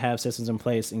definitely have systems in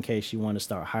place in case you want to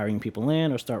start hiring people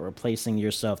in or start replacing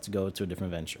yourself to go to a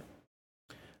different venture,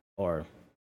 or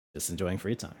just enjoying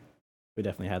free time. We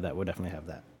definitely have that. We'll definitely have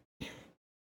that.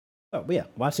 Oh, but yeah,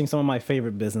 watching some of my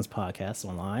favorite business podcasts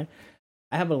online.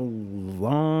 I have a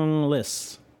long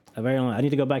list, a very long. I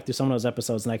need to go back through some of those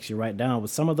episodes and actually write down what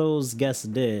some of those guests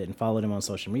did and follow them on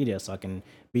social media, so I can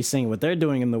be seeing what they're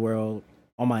doing in the world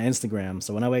on my Instagram.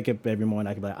 So when I wake up every morning,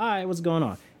 I can be like, all right, what's going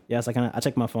on? Yes, I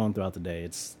check my phone throughout the day.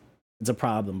 It's a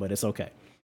problem, but it's okay.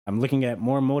 I'm looking at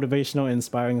more motivational,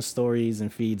 inspiring stories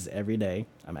and feeds every day.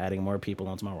 I'm adding more people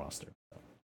onto my roster. So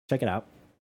check it out.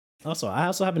 Also, I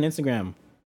also have an Instagram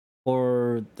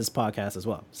for this podcast as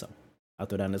well. So I'll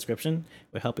throw down in the description.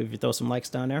 It would help if you throw some likes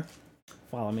down there.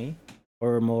 Follow me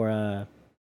for more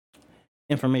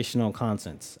informational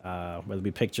content, whether it be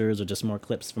pictures or just more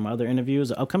clips from other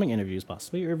interviews or upcoming interviews,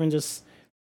 possibly, or even just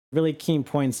really key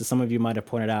points that some of you might have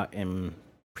pointed out in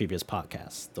previous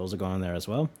podcasts. Those are going there as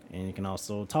well. And you can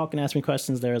also talk and ask me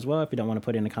questions there as well if you don't want to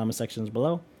put it in the comment sections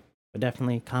below. But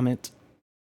definitely comment.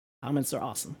 Comments are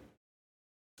awesome.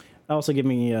 Also give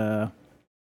me a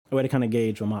way to kind of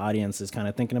gauge what my audience is kind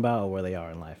of thinking about or where they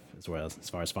are in life, as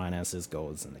far as finances,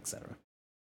 goals, and etc.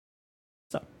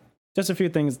 So, just a few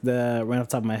things that ran off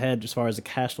the top of my head as far as the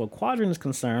cash flow quadrant is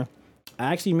concerned.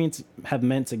 I actually meant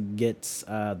to get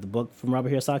the book from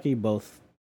Robert Kiyosaki, both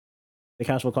the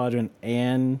cash flow quadrant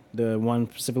and the one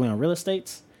specifically on real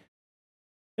estate.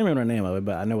 I don't remember the name of it,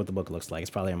 but I know what the book looks like. It's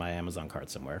probably in my Amazon cart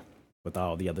somewhere with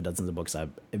all the other dozens of books I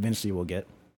eventually will get.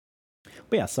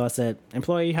 But yeah, so I said,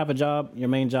 employee, have a job, your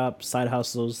main job, side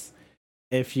hustles.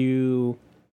 If you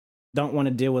don't want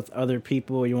to deal with other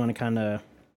people, you want to kind of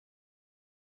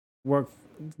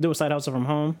do a side hustle from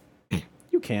home,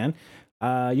 you can.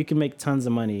 You can make tons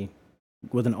of money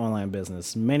with an online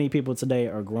business. Many people today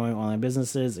are growing online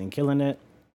businesses and killing it.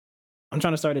 I'm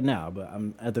trying to start it now, but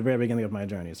I'm at the very beginning of my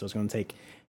journey. So it's going to take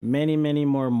many, many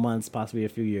more months, possibly a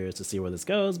few years to see where this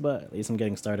goes, but at least I'm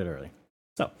getting started early.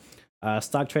 So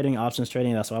Stock trading, options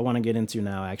trading, that's what I want to get into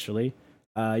now, actually.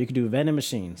 You could do vending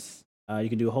machines. You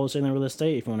could do wholesaling real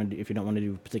estate if you want to. If you don't want to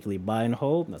do particularly buy and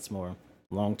hold, that's more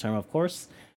long term, of course.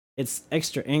 It's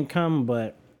extra income,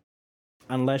 but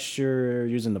unless you're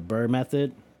using the Burr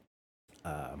method,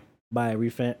 uh, buy,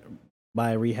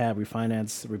 buy, rehab,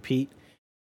 refinance, repeat,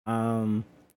 um,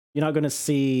 you're not going to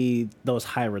see those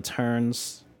high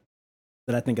returns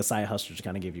that I think a side hustler should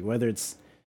kind of give you. Whether it's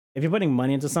if you're putting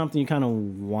money into something, you kind of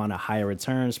want a higher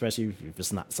return, especially if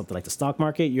it's not something like the stock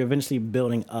market. You're eventually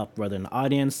building up whether an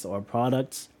audience or a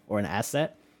product or an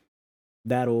asset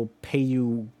that'll pay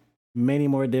you many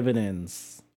more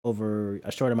dividends over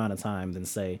a short amount of time than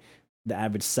say the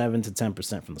average 7 to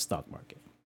 10% from the stock market.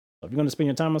 So if you're going to spend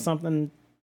your time on something,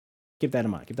 keep that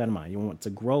in mind. Keep that in mind. You want to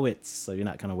grow it so you're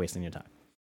not kind of wasting your time,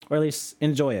 or at least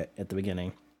enjoy it at the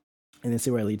beginning, and then see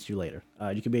where it leads you later.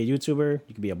 You could be a YouTuber,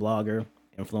 you could be a blogger,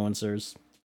 influencers.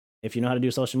 If you know how to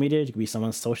do social media, you could be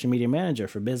someone's social media manager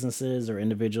for businesses or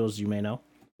individuals you may know.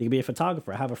 You could be a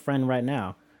photographer. I have a friend right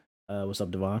now. What's up,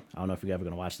 Devon? I don't know if you're ever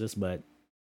going to watch this, but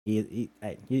he's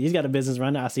got a business right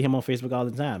now. I see him on Facebook all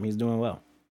the time. He's doing well.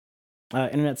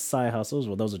 Internet side hustles,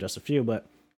 well, those are just a few, but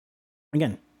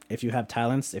again, if you have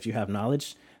talents, if you have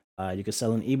knowledge, you could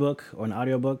sell an ebook or an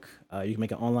audiobook. You can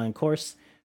make an online course.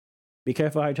 Be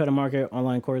careful how you try to market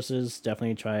online courses.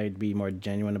 Definitely try to be more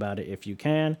genuine about it if you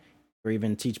can, or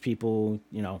even teach people,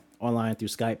 online through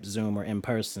Skype, Zoom, or in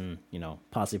person.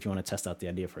 Possibly if you want to test out the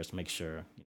idea first, make sure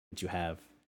what you have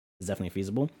is definitely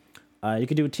feasible. You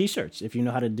could do T-shirts if you know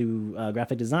how to do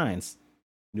graphic designs.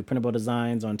 Do printable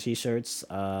designs on T-shirts,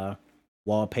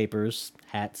 wallpapers,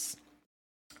 hats,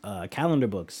 calendar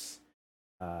books.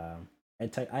 I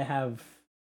have,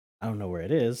 I don't know where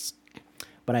it is,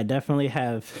 but I definitely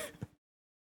have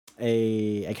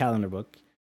a calendar book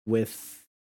with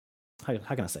how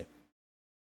can I say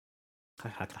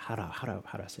how do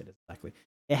I say this exactly?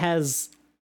 It has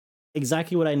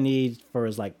exactly what I need for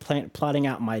is like plotting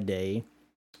out my day.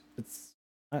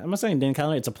 I'm not saying day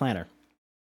calendar. It's a planner.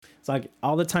 It's like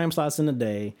all the time slots in the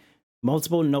day,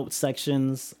 multiple note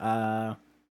sections. A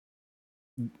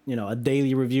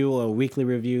daily review or a weekly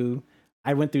review.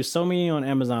 I went through so many on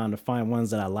Amazon to find ones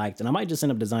that I liked, and I might just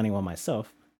end up designing one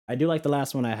myself. I do like the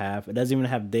last one I have. It doesn't even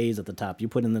have days at the top. You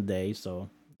put in the day, so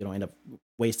you don't end up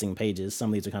wasting pages. Some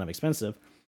of these are kind of expensive,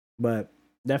 but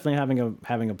definitely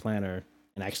having a planner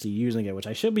and actually using it, which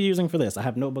I should be using for this. I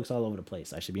have notebooks all over the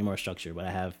place. I should be more structured, but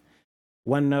I have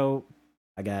OneNote.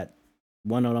 I got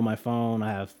OneNote on my phone.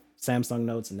 I have Samsung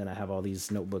Notes, and then I have all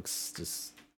these notebooks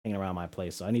just hanging around my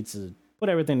place. So I need to put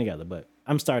everything together, but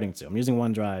I'm starting to. I'm using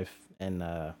OneDrive and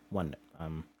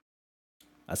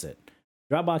that's it.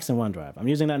 Dropbox and OneDrive. I'm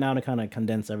using that now to kind of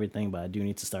condense everything, but I do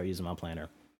need to start using my planner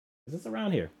because it's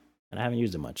around here and I haven't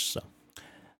used it much. So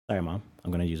sorry, Mom.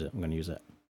 I'm gonna use it.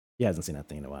 She hasn't seen that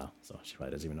thing in a while, so she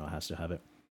probably doesn't even know I still have it.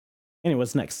 Anyway,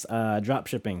 what's next? Drop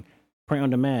shipping, print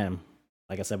on demand.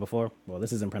 Like I said before, well,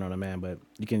 this isn't print on demand, but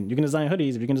you can design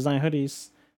hoodies. If you can design hoodies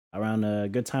around a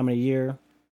good time of the year,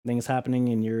 things happening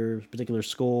in your particular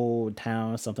school,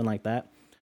 town, something like that.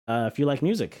 If you like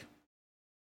music,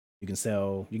 you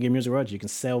get music royalties. You can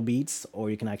sell beats, or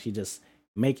you can actually just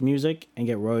make music and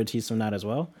get royalties from that as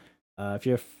well. If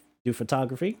you do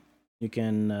photography, you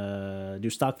can do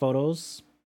stock photos.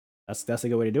 That's a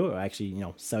good way to do it. Or actually,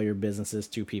 sell your businesses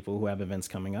to people who have events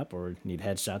coming up or need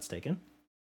headshots taken.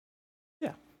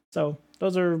 Yeah. So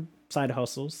those are side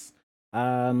hustles.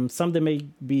 Some that may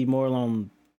be more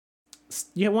along.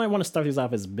 You might want to start these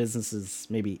off as businesses,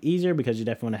 maybe easier because you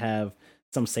definitely want to have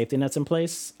some safety nets in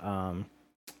place.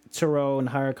 Turo and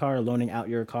hire a car, loaning out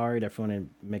your car, you definitely want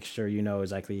to make sure you know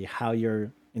exactly how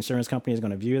your insurance company is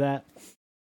going to view that.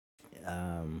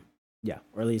 Yeah,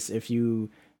 or at least if you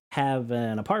have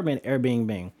an apartment,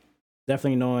 Airbnb,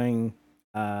 definitely knowing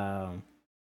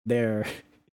their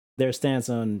their stance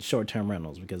on short-term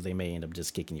rentals because they may end up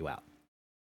just kicking you out.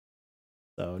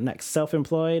 So next,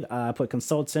 self-employed. I put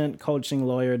consultant, coaching,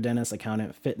 lawyer, dentist,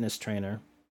 accountant, fitness trainer.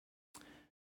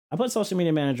 I put social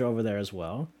media manager over there as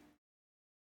well.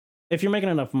 If you're making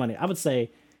enough money, I would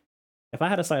say if I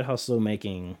had a side hustle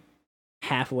making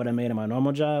half of what I made in my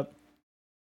normal job,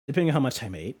 depending on how much I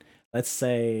made, let's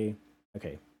say,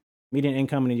 okay, median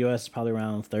income in the US is probably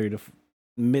around 30 to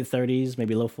mid 30s,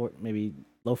 maybe low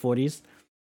 40s.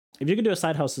 If you could do a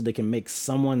side hustle that can make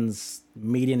someone's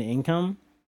median income,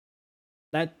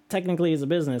 that technically is a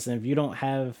business. And if you don't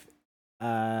have,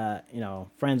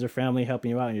 friends or family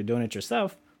helping you out and you're doing it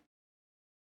yourself,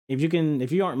 if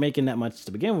you aren't making that much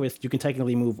to begin with, you can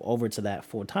technically move over to that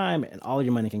full time and all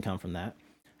your money can come from that.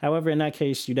 However, in that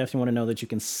case, you definitely want to know that you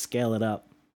can scale it up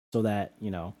so that,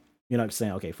 you You're not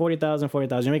saying, okay, 40,000,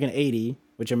 40,000. You're making 80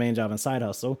 with your main job and side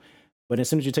hustle. But as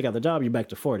soon as you take out the job, you're back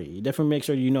to 40. You definitely make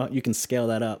sure you can scale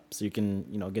that up so you can,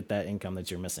 get that income that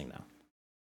you're missing now.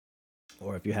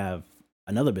 Or if you have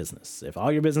another business, if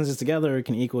all your businesses together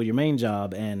can equal your main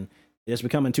job and it's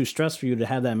becoming too stressful for you to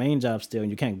have that main job still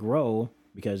and you can't grow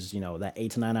because, that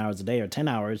 8 to 9 hours a day or 10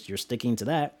 hours, you're sticking to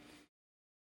that.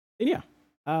 Then yeah,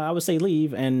 I would say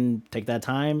leave and take that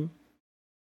time.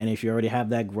 And if you already have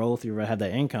that growth, you already have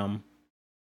that income,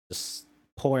 just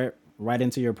pour it right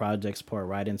into your projects, pour it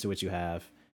right into what you have,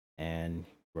 and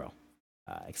grow,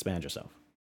 expand yourself.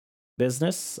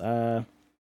 Business.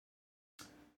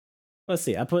 Let's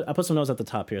see. I put some notes at the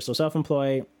top here. So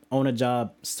self-employed, own a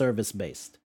job,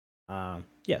 service-based.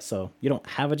 Yeah. So you don't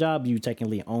have a job, you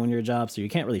technically own your job, so you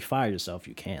can't really fire yourself.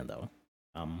 You can though.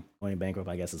 Going bankrupt,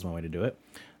 I guess, is one way to do it.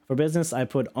 For business, I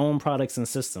put own products and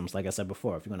systems. Like I said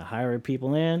before, if you're going to hire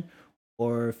people in,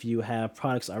 or if you have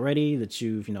products already that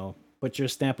you've put your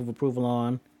stamp of approval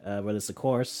on, whether it's a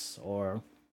course or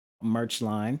a merch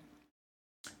line,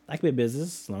 that could be a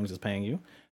business as long as it's paying you.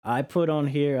 I put on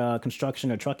here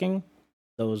construction or trucking.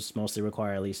 Those mostly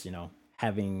require at least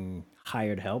having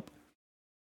hired help.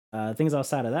 Things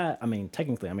outside of that,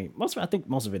 technically, I think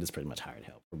most of it is pretty much hired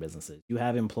help for businesses. You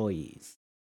have employees.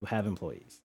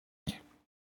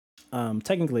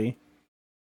 Technically,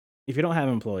 if you don't have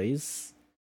employees,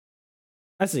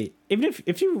 I see. Even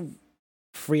if you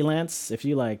freelance, if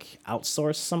you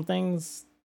outsource some things,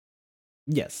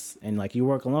 yes, and you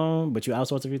work alone, but you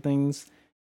outsource a few things,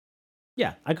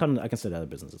 yeah, I consider that a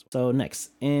business as well. So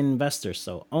next, investors.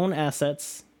 So own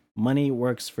assets, money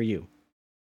works for you.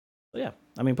 So yeah,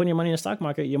 putting your money in the stock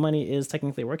market, your money is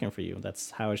technically working for you.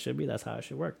 That's how it should be. That's how it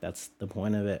should work. That's the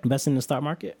point of it. Investing in the stock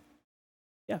market,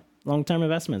 yeah, long-term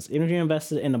investments. Even if you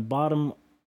invested in the bottom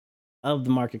of the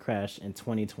market crash in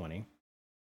 2020,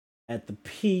 at the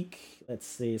peak, let's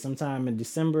see, sometime in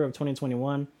December of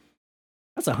 2021,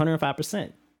 that's 105%.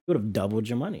 You would have doubled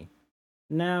your money.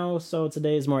 Now, so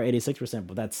today is more 86%,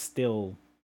 but that's still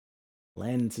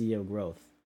plenty of growth.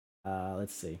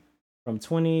 Let's see. From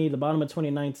the bottom of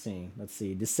 2019, let's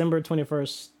see, December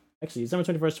 21st,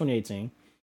 2018,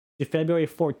 to February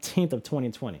 14th of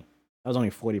 2020. That was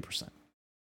only 40%.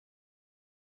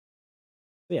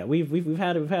 But yeah, we've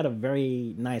had a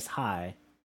very nice high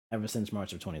ever since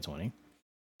March of 2020.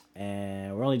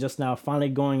 And we're only just now finally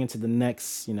going into the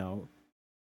next,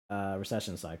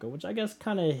 recession cycle, which I guess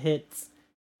kind of hit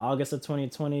August of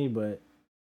 2020, but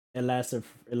it lasted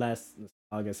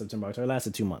August, September, October. It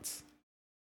lasted 2 months.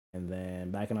 And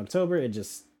then back in October, it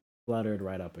just fluttered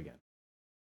right up again.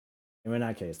 And in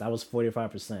that case, that was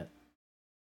 45%.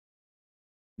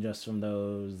 Just from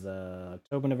those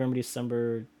October, November,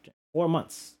 December, 4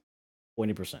 months,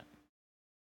 20%.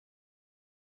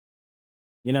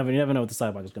 You never know what the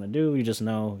stock market is going to do. You just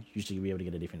know you should be able to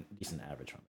get a decent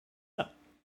average from it.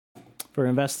 So, for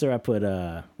investor, I put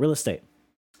real estate,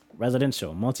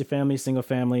 residential, multifamily, single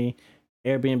family,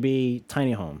 Airbnb,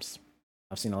 tiny homes.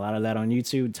 I've seen a lot of that on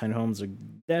YouTube. Tiny homes are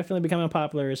definitely becoming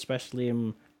popular, especially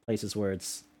in places where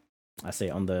it's, I say,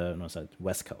 on the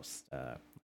West Coast.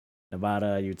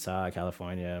 Nevada, Utah,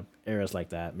 California, areas like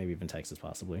that, maybe even Texas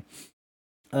possibly.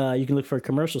 You can look for a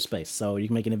commercial space. So you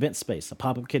can make an event space, a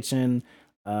pop-up kitchen.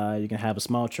 You can have a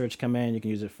small church come in. You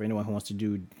can use it for anyone who wants to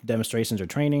do demonstrations or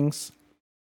trainings,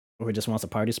 or who just wants a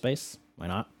party space. Why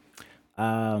not?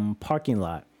 Parking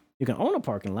lot. You can own a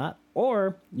parking lot,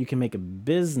 or you can make a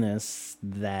business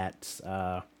that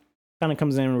kind of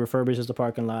comes in and refurbishes the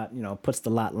parking lot, puts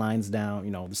the lot lines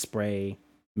down, the spray,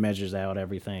 measures out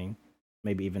everything,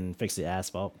 maybe even fix the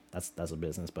asphalt. That's a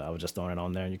business, but I was just throwing it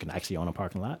on there. You can actually own a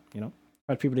parking lot,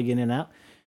 for people to get in and out.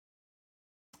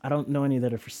 I don't know any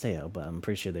that are for sale, but I'm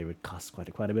pretty sure they would cost quite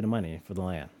a bit of money for the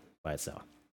land by itself.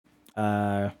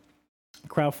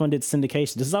 Crowdfunded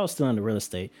syndication. This is all still under real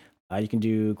estate. You can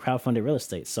do crowdfunded real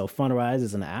estate. So Fundrise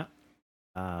is an app.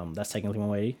 That's technically one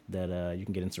way that you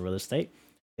can get into real estate.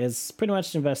 It's pretty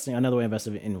much another way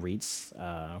investing in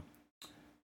REITs,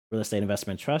 real estate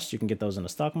investment trust. You can get those in the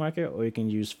stock market, or you can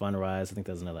use Fundrise. I think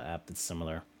there's another app that's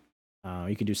similar.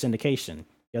 You can do syndication.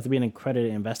 You have to be an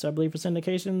accredited investor, I believe, for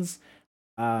syndications.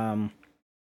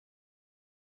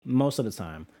 Most of the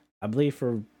time, I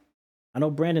know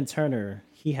Brandon Turner,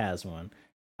 he has one.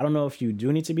 I don't know if you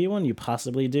do need to be one. You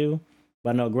possibly do.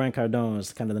 But I know Grant Cardone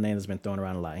is kind of the name that's been thrown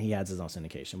around a lot. He has his own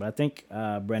syndication. But I think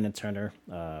Brandon Turner,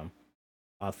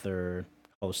 author,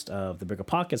 host of the Bigger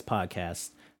Pockets podcast,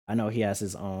 I know he has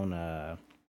his own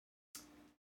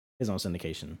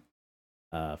syndication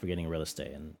for getting real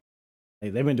estate. And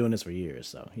they've been doing this for years,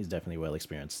 so he's definitely well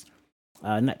experienced.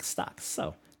 Next, stocks.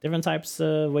 So different types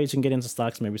of ways you can get into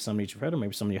stocks. Maybe some you've heard of,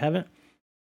 maybe some you haven't.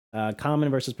 Common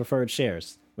versus preferred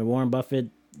shares. When Warren Buffett,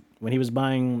 when he was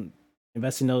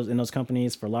investing in those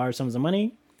companies for large sums of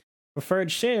money,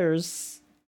 preferred shares,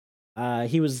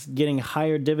 he was getting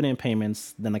higher dividend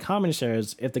payments than the common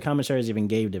shares if the common shares even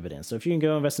gave dividends. So if you can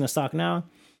go invest in a stock now,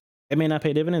 it may not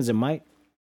pay dividends, it might.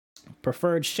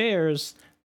 Preferred shares,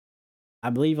 I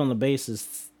believe on the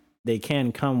basis they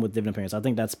can come with dividend payments. I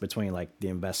think that's between like the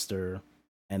investor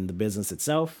and the business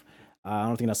itself. I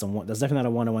don't think that's definitely not a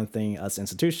one-on-one thing us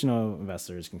institutional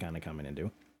investors can kind of come in and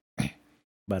do.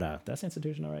 But that's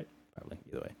institutional, right? Probably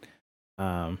either way.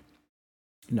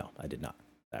 No, I did not.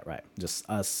 That right. Just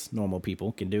us normal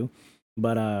people can do.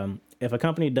 But if a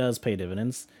company does pay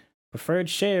dividends, preferred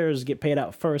shares get paid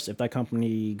out first if that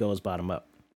company goes bottom up.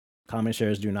 Common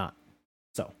shares do not.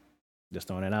 So just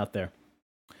throwing it out there.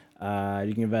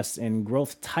 You can invest in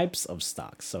growth types of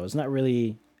stocks. So it's not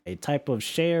really a type of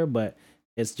share, but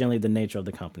it's generally the nature of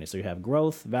the company. So you have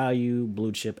growth, value,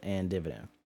 blue chip, and dividend.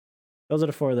 Those are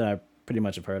the four that I pretty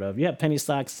much have heard of. You have penny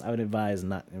stocks. I would advise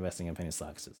not investing in penny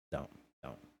stocks. Just don't.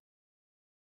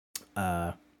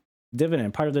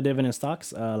 Dividend. Part of the dividend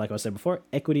stocks, like I said before,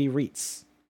 equity REITs.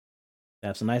 They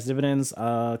have some nice dividends.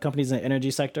 Companies in the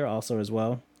energy sector also as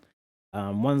well.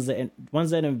 Ones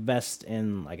that invest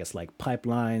in, I guess, like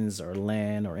pipelines or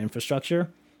land or infrastructure.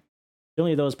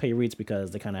 Generally, those pay REITs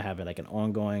because they kind of have like an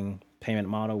ongoing payment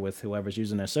model with whoever's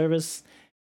using their service,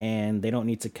 and they don't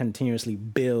need to continuously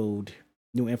build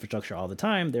new infrastructure all the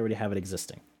time. They already have it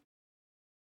existing.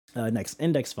 Next,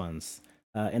 index funds.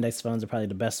 Index funds are probably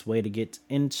the best way to get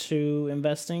into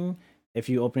investing. If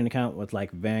you open an account with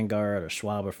like Vanguard or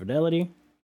Schwab or Fidelity,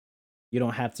 you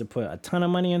don't have to put a ton of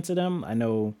money into them. I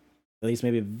know at least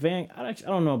maybe I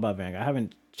don't know about Vanguard. I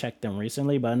haven't checked them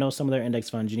recently, but I know some of their index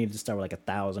funds you need to start with like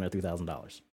 $1,000 or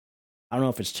 $3,000. I don't know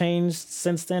if it's changed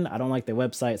since then. I don't like their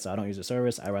website, so I don't use the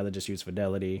service. I'd rather just use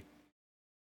Fidelity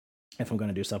if I'm going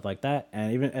to do stuff like that.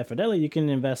 And even at Fidelity, you can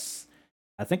invest,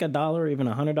 I think $1, even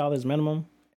 $100 minimum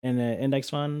in an index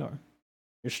fund, or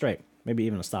you're straight. Maybe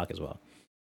even a stock as well.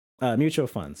 Mutual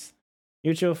funds.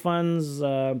 Mutual funds,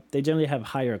 they generally have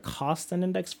higher costs than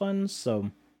index funds.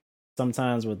 So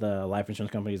sometimes with the life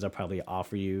insurance companies, they'll probably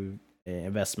offer you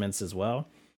investments as well.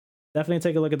 Definitely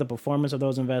take a look at the performance of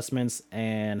those investments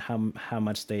and how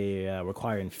much they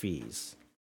require in fees.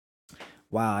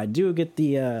 Wow, I do get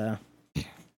the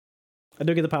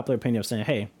popular opinion of saying,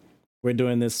 "Hey, we're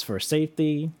doing this for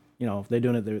safety." You know, if they're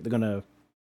doing it, they're gonna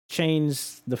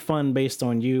change the fund based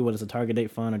on you, whether it's a target date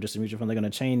fund or just a mutual fund. They're gonna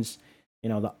change, you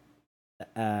know,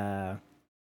 the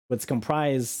what's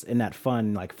comprised in that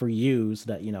fund, like for you, so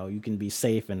that you know you can be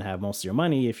safe and have most of your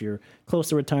money if you're close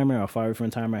to retirement or far away from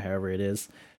retirement, however it is.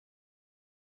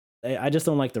 I just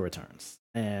don't like the returns.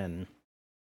 And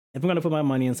if I'm going to put my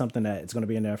money in something that it's going to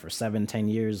be in there for 7-10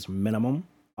 years minimum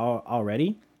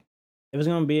already, if it's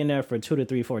going to be in there for 2 to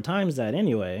 3, 4 times that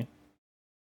anyway,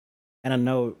 and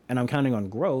I'm counting on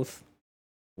growth,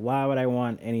 why would I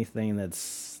want anything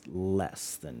that's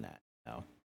less than that? No.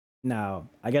 Now,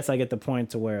 I guess I get the point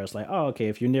to where it's like, oh, okay,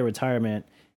 if you're near retirement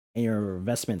and your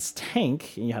investments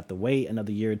tank and you have to wait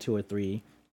another year, 2 or 3,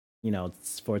 you know,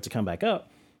 for it to come back up,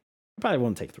 it probably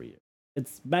won't take 3 years.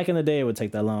 It's back in the day, it would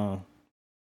take that long.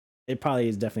 It probably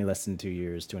is definitely less than 2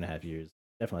 years, 2.5 years.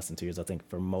 Definitely less than 2 years, I think,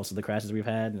 for most of the crashes we've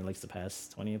had in at least the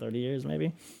past 20 or 30 years,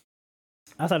 maybe.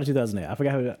 Outside of 2008. I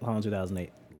forgot how long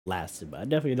 2008 lasted, but I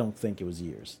definitely don't think it was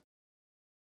years.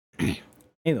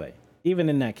 Anyway, even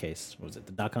in that case, what was it,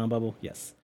 the dot-com bubble?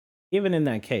 Yes. Even in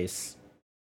that case,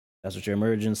 that's what your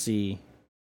emergency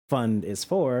fund is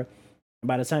for.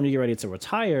 By the time you get ready to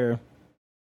retire,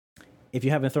 if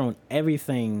you haven't thrown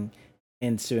everything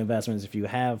into investments, if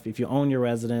you own your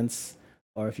residence,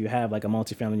 or if you have like a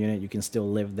multifamily unit, you can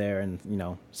still live there and, you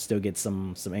know, still get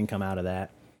some income out of that.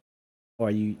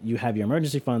 Or you have your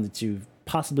emergency fund that you've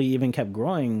possibly even kept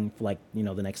growing for like, you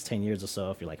know, the next 10 years or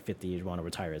so. If you're like 50, you want to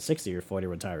retire at 60, or 40,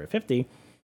 retire at 50,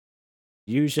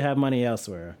 you should have money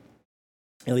elsewhere,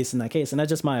 at least in that case. And that's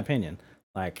just my opinion.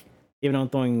 Like, even though I'm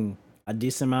throwing a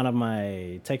decent amount of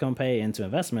my take-home pay into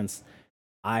investments,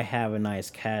 I have a nice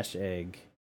cash egg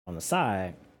on the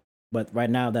side, but right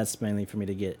now that's mainly for me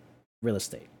to get real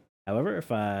estate. However,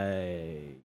 if I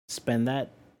spend that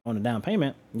on a down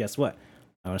payment, guess what?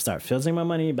 I'm going to start filtering my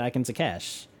money back into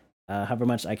cash, however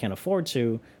much I can afford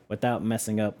to, without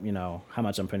messing up, you know, how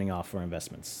much I'm putting off for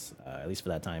investments, at least for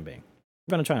that time being.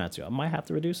 I'm going to try not to. I might have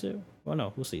to reduce it. Well,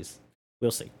 no, we'll see.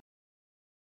 We'll see.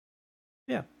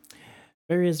 Yeah.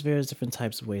 Various different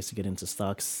types of ways to get into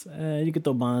stocks. You could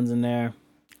throw bonds in there.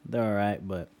 They're all right,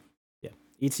 but yeah,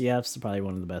 ETFs are probably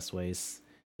one of the best ways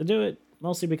to do it.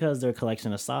 mostly because they're a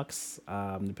collection of stocks.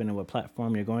 Depending on what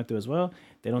platform you're going through as well,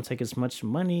 they don't take as much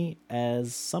money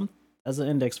as an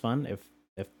index fund.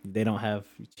 If they don't have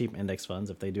cheap index funds,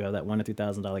 if they do have that $1 to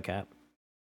 $3,000 cap,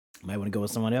 you might want to go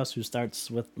with someone else who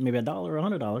starts with maybe $1 or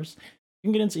 $100.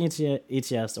 You can get into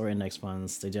ETFs or index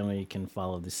funds. They generally can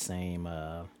follow the same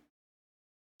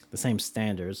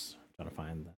standards. I'm trying to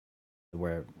find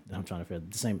where I'm trying to figure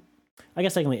the same. I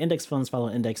guess technically, index funds follow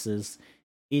indexes.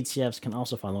 ETFs can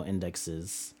also follow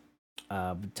indexes.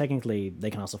 But technically,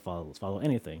 they can also follow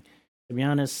anything. To be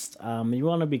honest, you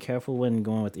want to be careful when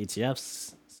going with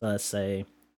ETFs. So let's say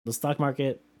the stock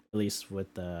market, at least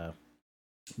with the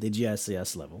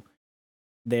GICS level,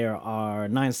 there are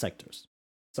 9 sectors.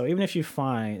 So even if you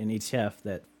find an ETF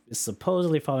that is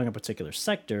supposedly following a particular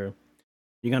sector,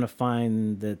 you're going to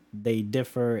find that they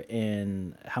differ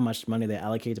in how much money they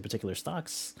allocate to particular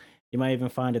stocks. You might even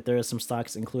find that there are some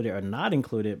stocks included or not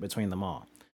included between them all.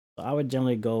 So I would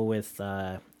generally go with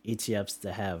ETFs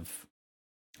that have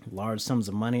large sums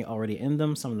of money already in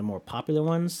them, some of the more popular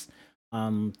ones.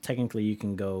 Technically, you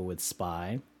can go with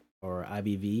SPY or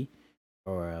IBV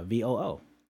or VOO.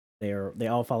 They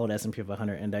all follow the S&P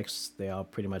 500 index. They all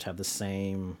pretty much have the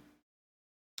same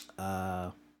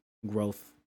growth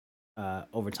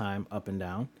over time, up and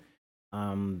down.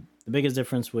 The biggest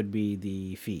difference would be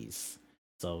the fees.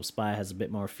 So SPY has a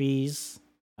bit more fees,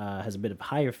 has a bit of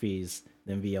higher fees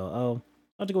than VOO. I'll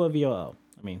have to go with VOO.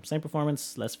 I mean, same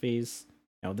performance, less fees.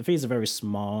 The fees are very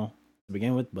small to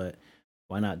begin with, but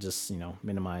why not just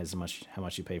minimize how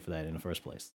much you pay for that in the first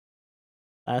place?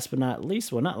 Last but not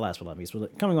least, well, not last but not least,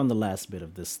 but coming on the last bit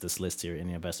of this list here in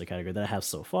the investor category that I have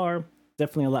so far,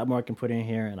 definitely a lot more I can put in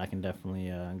here, and I can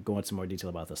definitely go into more detail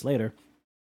about this later.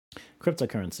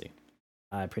 Cryptocurrency.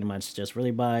 I pretty much just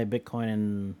really buy Bitcoin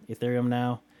and Ethereum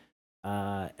now,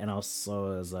 and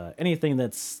also as anything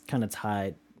that's kind of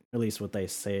tied, at least what they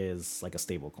say is like a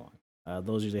stable coin.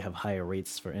 Those usually have higher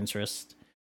rates for interest,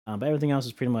 but everything else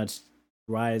is pretty much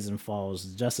rise and falls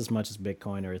just as much as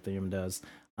Bitcoin or Ethereum does,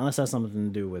 unless that's something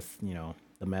to do with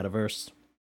the metaverse.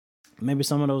 Maybe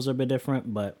some of those are a bit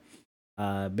different, but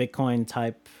Bitcoin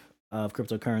type of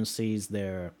cryptocurrencies,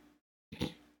 they're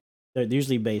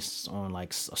usually based on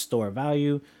like a store of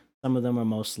value. Some of them are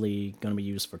mostly going to be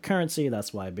used for currency.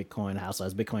 That's why Bitcoin also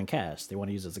has Bitcoin Cash. They want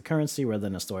to use it as a currency rather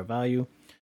than a store of value.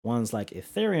 Ones like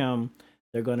Ethereum,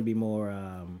 they're going to be more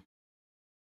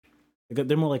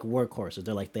they're more like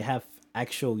workhorses. They have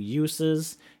actual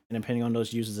uses, and depending on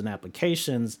those uses and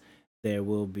applications, there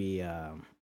will be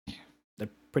they're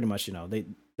pretty much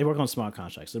they work on smart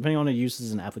contracts. So depending on the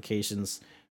uses and applications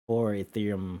for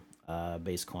Ethereum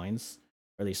based coins,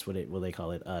 or at least what they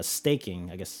call it,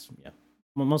 staking. I guess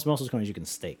most of those coins you can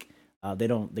stake. They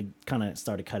kind of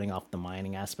started cutting off the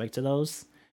mining aspect to those.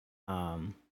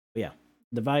 But yeah,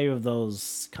 the value of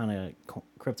those kind of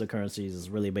cryptocurrencies is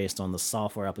really based on the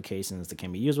software applications that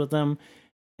can be used with them,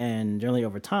 and generally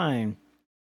over time,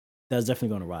 that's definitely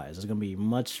going to rise. There's going to be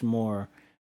much more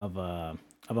of a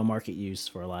market use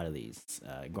for a lot of these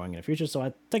going in the future. So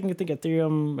I technically think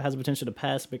Ethereum has the potential to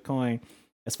pass Bitcoin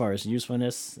as far as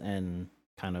usefulness and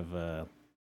kind of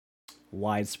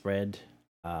widespread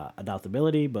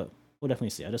adaptability, but we'll definitely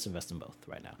see. I just invest in both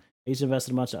right now. I used to invest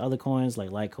in a bunch of other coins like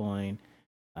Litecoin.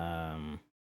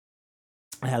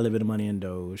 I had a little bit of money in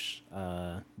Doge.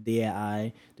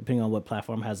 DAI, depending on what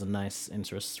platform, has a nice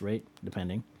interest rate,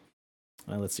 depending.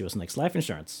 Let's see what's next. Life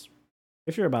insurance.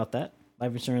 If you're about that,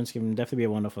 life insurance can definitely be a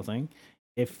wonderful thing.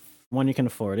 If one, you can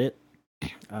afford it.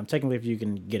 Technically, if you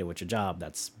can get it with your job,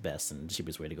 that's best and the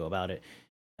cheapest way to go about it.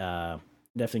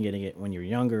 Definitely getting it when you're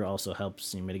younger also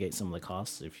helps you mitigate some of the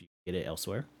costs if you get it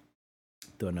elsewhere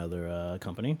through another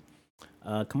company.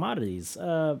 Commodities,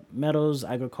 metals,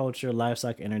 agriculture,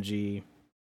 livestock, energy.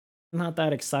 Not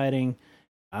that exciting.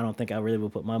 I don't think I really will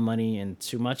put my money in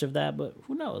too much of that, but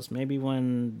who knows? Maybe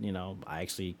when, I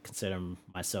actually consider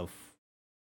myself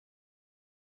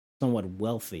somewhat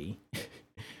wealthy,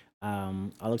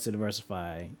 I'll look to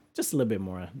diversify just a little bit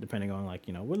more, depending on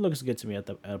what looks good to me at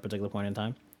a particular point in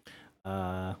time.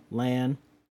 Land,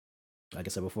 like I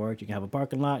said before, you can have a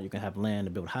parking lot, you can have land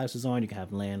to build houses on, you can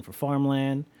have land for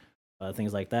farmland,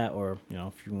 things like that, or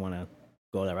if you want to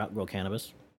go that route, grow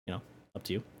cannabis, up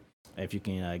to you. If you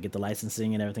can get the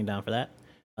licensing and everything down for that.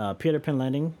 Peer-to-peer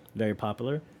lending, very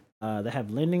popular. They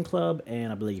have Lending Club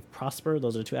and I believe Prosper.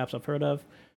 Those are the 2 apps I've heard of.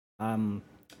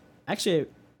 Actually,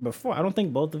 before, I don't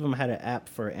think both of them had an app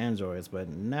for Androids, but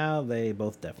now they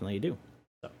both definitely do.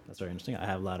 So that's very interesting. I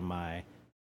have a lot of my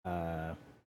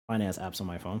finance apps on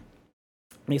my phone.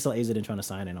 It makes it a lot easier than trying to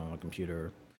sign in on a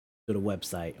computer to the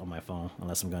website on my phone,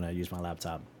 unless I'm going to use my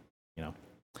laptop,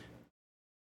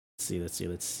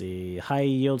 Let's see. High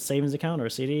yield savings account or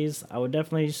CDs. I would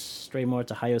definitely stray more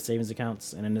to high yield savings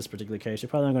accounts. And in this particular case, you're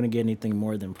probably not going to get anything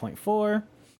more than 0.4,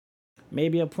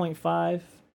 maybe a 0.5.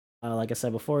 Like I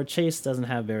said before, Chase doesn't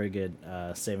have very good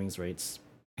savings rates.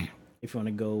 If you want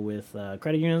to go with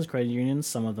credit unions,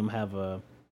 some of them have a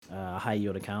high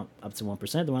yield account up to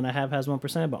 1%. The one I have has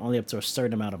 1%, but only up to a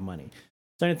certain amount of money.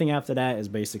 So anything after that is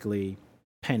basically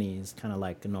pennies, kind of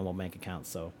like a normal bank account.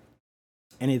 So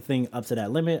anything up to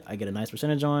that limit, I get a nice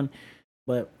percentage on.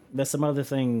 But there's some other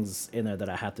things in there that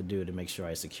I have to do to make sure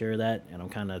I secure that. And I'm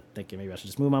kind of thinking maybe I should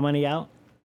just move my money out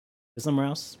to somewhere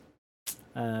else.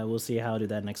 We'll see how I do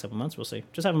that next couple months. We'll see.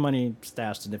 Just having money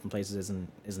stashed in different places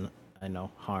isn't I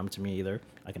know harm to me either.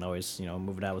 I can always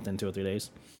move it out within 2 or 3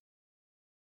 days.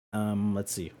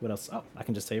 Let's see what else. Oh, I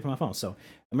can just save from my phone. So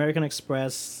American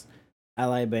Express,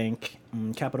 Ally Bank,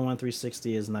 Capital One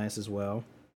 360 is nice as well.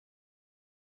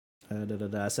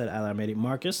 I said Ally made it.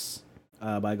 Marcus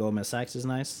by Goldman Sachs is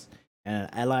nice, and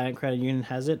Ally Credit Union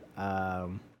has it.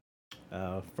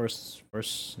 First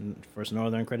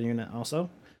Northern Credit Union also.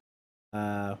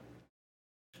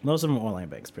 Most of them are online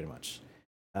banks, pretty much.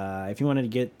 If you wanted to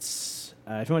get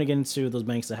into those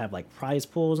banks that have like prize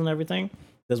pools and everything,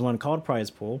 there's one called Prize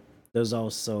Pool. There's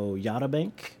also Yada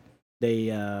Bank. They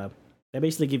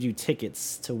basically give you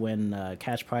tickets to win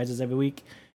cash prizes every week,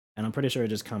 and I'm pretty sure it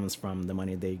just comes from the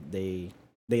money they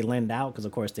lend out, because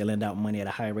of course they lend out money at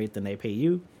a higher rate than they pay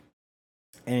you,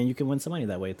 and you can win some money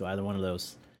that way through either one of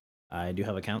those. I do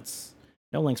have accounts.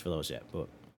 No links for those yet, but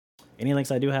any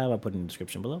links I do have, I'll put in the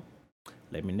description below.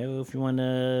 Let me know if you want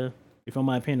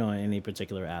my opinion on any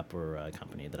particular app or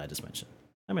company that I just mentioned.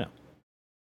 Let me know.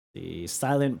 The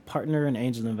silent partner and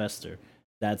angel investor.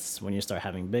 That's when you start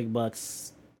having big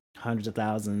bucks, hundreds of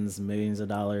thousands, millions of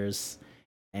dollars,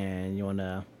 and you want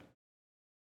to,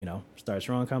 start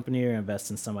your own company or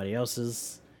invest in somebody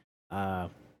else's.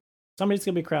 Somebody's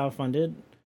gonna be crowdfunded.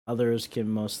 Others can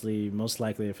most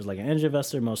likely, if it's like an angel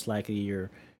investor, most likely you're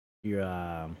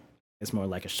it's more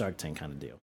like a Shark Tank kind of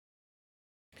deal.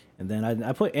 And then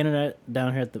I put internet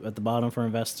down here at the bottom for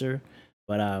investor,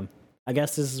 but I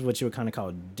guess this is what you would kind of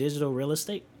call digital real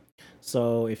estate.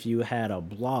 So if you had a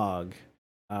blog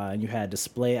and you had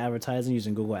display advertising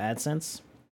using Google AdSense,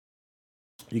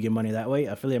 you get money that way.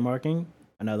 Affiliate marketing,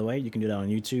 another way. You can do that on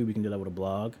YouTube. You can do that with a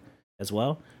blog as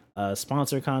well.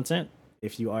 Sponsor content.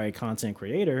 If you are a content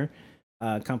creator,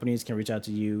 companies can reach out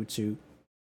to you to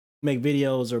make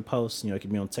videos or posts. It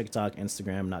could be on TikTok,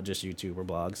 Instagram, not just YouTube or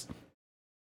blogs.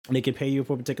 And they can pay you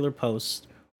for a particular post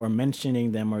or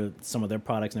mentioning them or some of their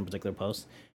products in a particular post.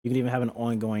 You can even have an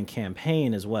ongoing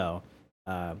campaign as well.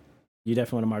 You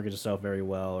definitely want to market yourself very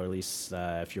well, or at least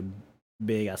if you're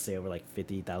big, I say over like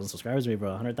 50,000 subscribers, maybe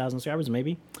 100,000 subscribers,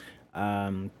 maybe.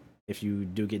 If you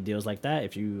do get deals like that,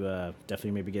 if you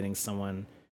definitely maybe getting someone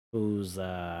who's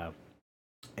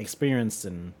experienced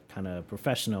and kind of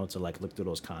professional to like look through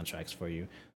those contracts for you,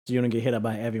 so you don't get hit up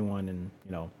by everyone and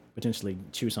potentially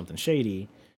choose something shady,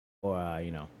 or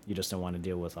you just don't want to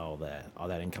deal with all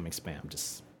that incoming spam.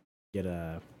 Just get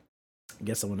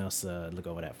someone else to look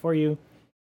over that for you,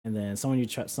 and then someone you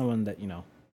trust, someone that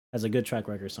has a good track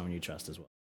record, someone you trust as well.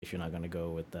 If you're not going to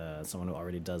go with someone who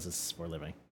already does this for a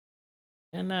living.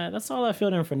 And that's all I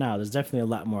filled in for now. There's definitely a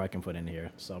lot more I can put in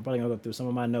here, so I'm probably gonna go through some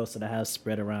of my notes that I have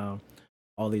spread around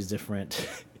all these different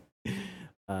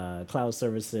cloud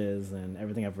services and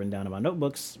everything I've written down in my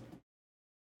notebooks.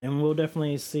 And we'll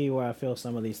definitely see where I fill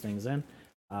some of these things in.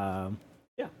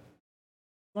 Yeah,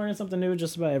 learning something new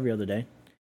just about every other day.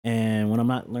 And when I'm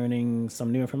not learning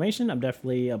some new information, I'm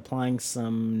definitely applying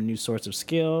some new sorts of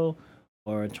skill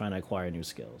or trying to acquire new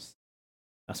skills.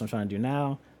 That's what I'm trying to do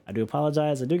now. I do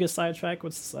apologize. I do get sidetracked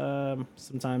with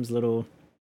sometimes little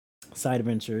side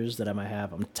ventures that I might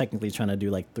have. I'm technically trying to do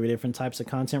like 3 different types of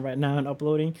content right now and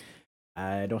uploading.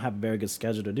 I don't have a very good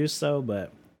schedule to do so,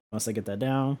 but once I get that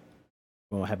down,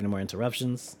 we won't have any more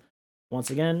interruptions. Once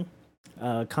again,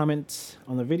 comment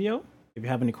on the video if you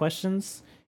have any questions.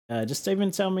 Just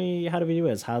even tell me how the video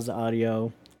is. How's the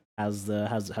audio? How's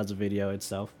the video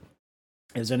itself?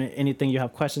 Is there anything you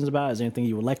have questions about? Is there anything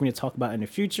you would like me to talk about in the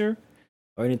future,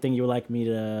 or anything you would like me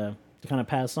to kind of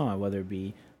pass on, whether it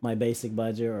be my basic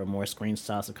budget or more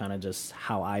screenshots of kind of just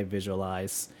how I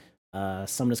visualize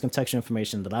some of this contextual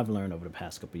information that I've learned over the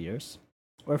past couple of years,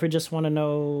 or if you just want to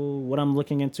know what I'm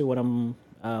looking into, what I'm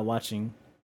watching,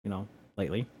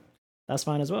 lately, that's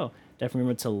fine as well. Definitely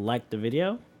remember to like the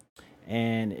video,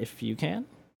 and if you can,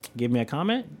 give me a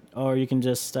comment, or you can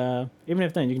just even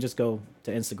if then you can just go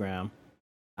to Instagram.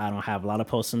 I don't have a lot of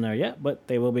posts in there yet, but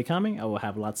they will be coming. I will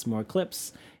have lots more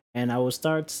clips, and I will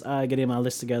start getting my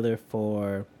list together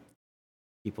for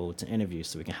people to interview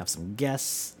so we can have some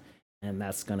guests, and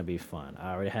that's going to be fun.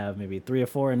 I already have maybe 3 or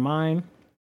 4 in mind,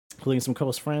 including some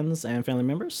close friends and family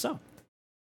members. So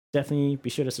definitely be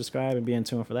sure to subscribe and be in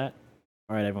tune for that.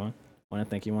 All right, everyone. I want to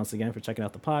thank you once again for checking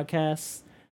out the podcast.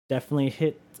 Definitely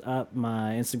hit up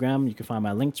my Instagram. You can find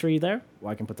my link tree there,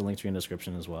 or I can put the link tree in the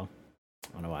description as well.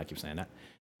 I don't know why I keep saying that.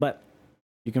 But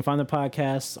you can find the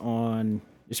podcast on,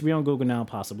 it should be on Google now,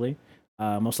 possibly.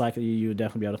 Most likely, you'll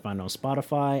definitely be able to find it on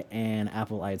Spotify and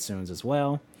Apple iTunes as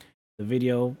well. The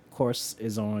video, of course,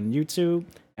 is on YouTube,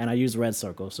 and I use Red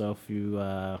Circle. So if you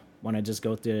want to just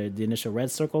go to the initial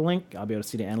Red Circle link, I'll be able to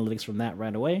see the analytics from that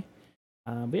right away.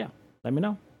 But yeah, let me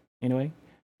know. Anyway,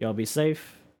 y'all be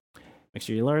safe. Make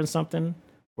sure you learn something,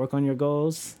 work on your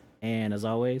goals, and as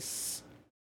always,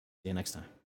 see you next time.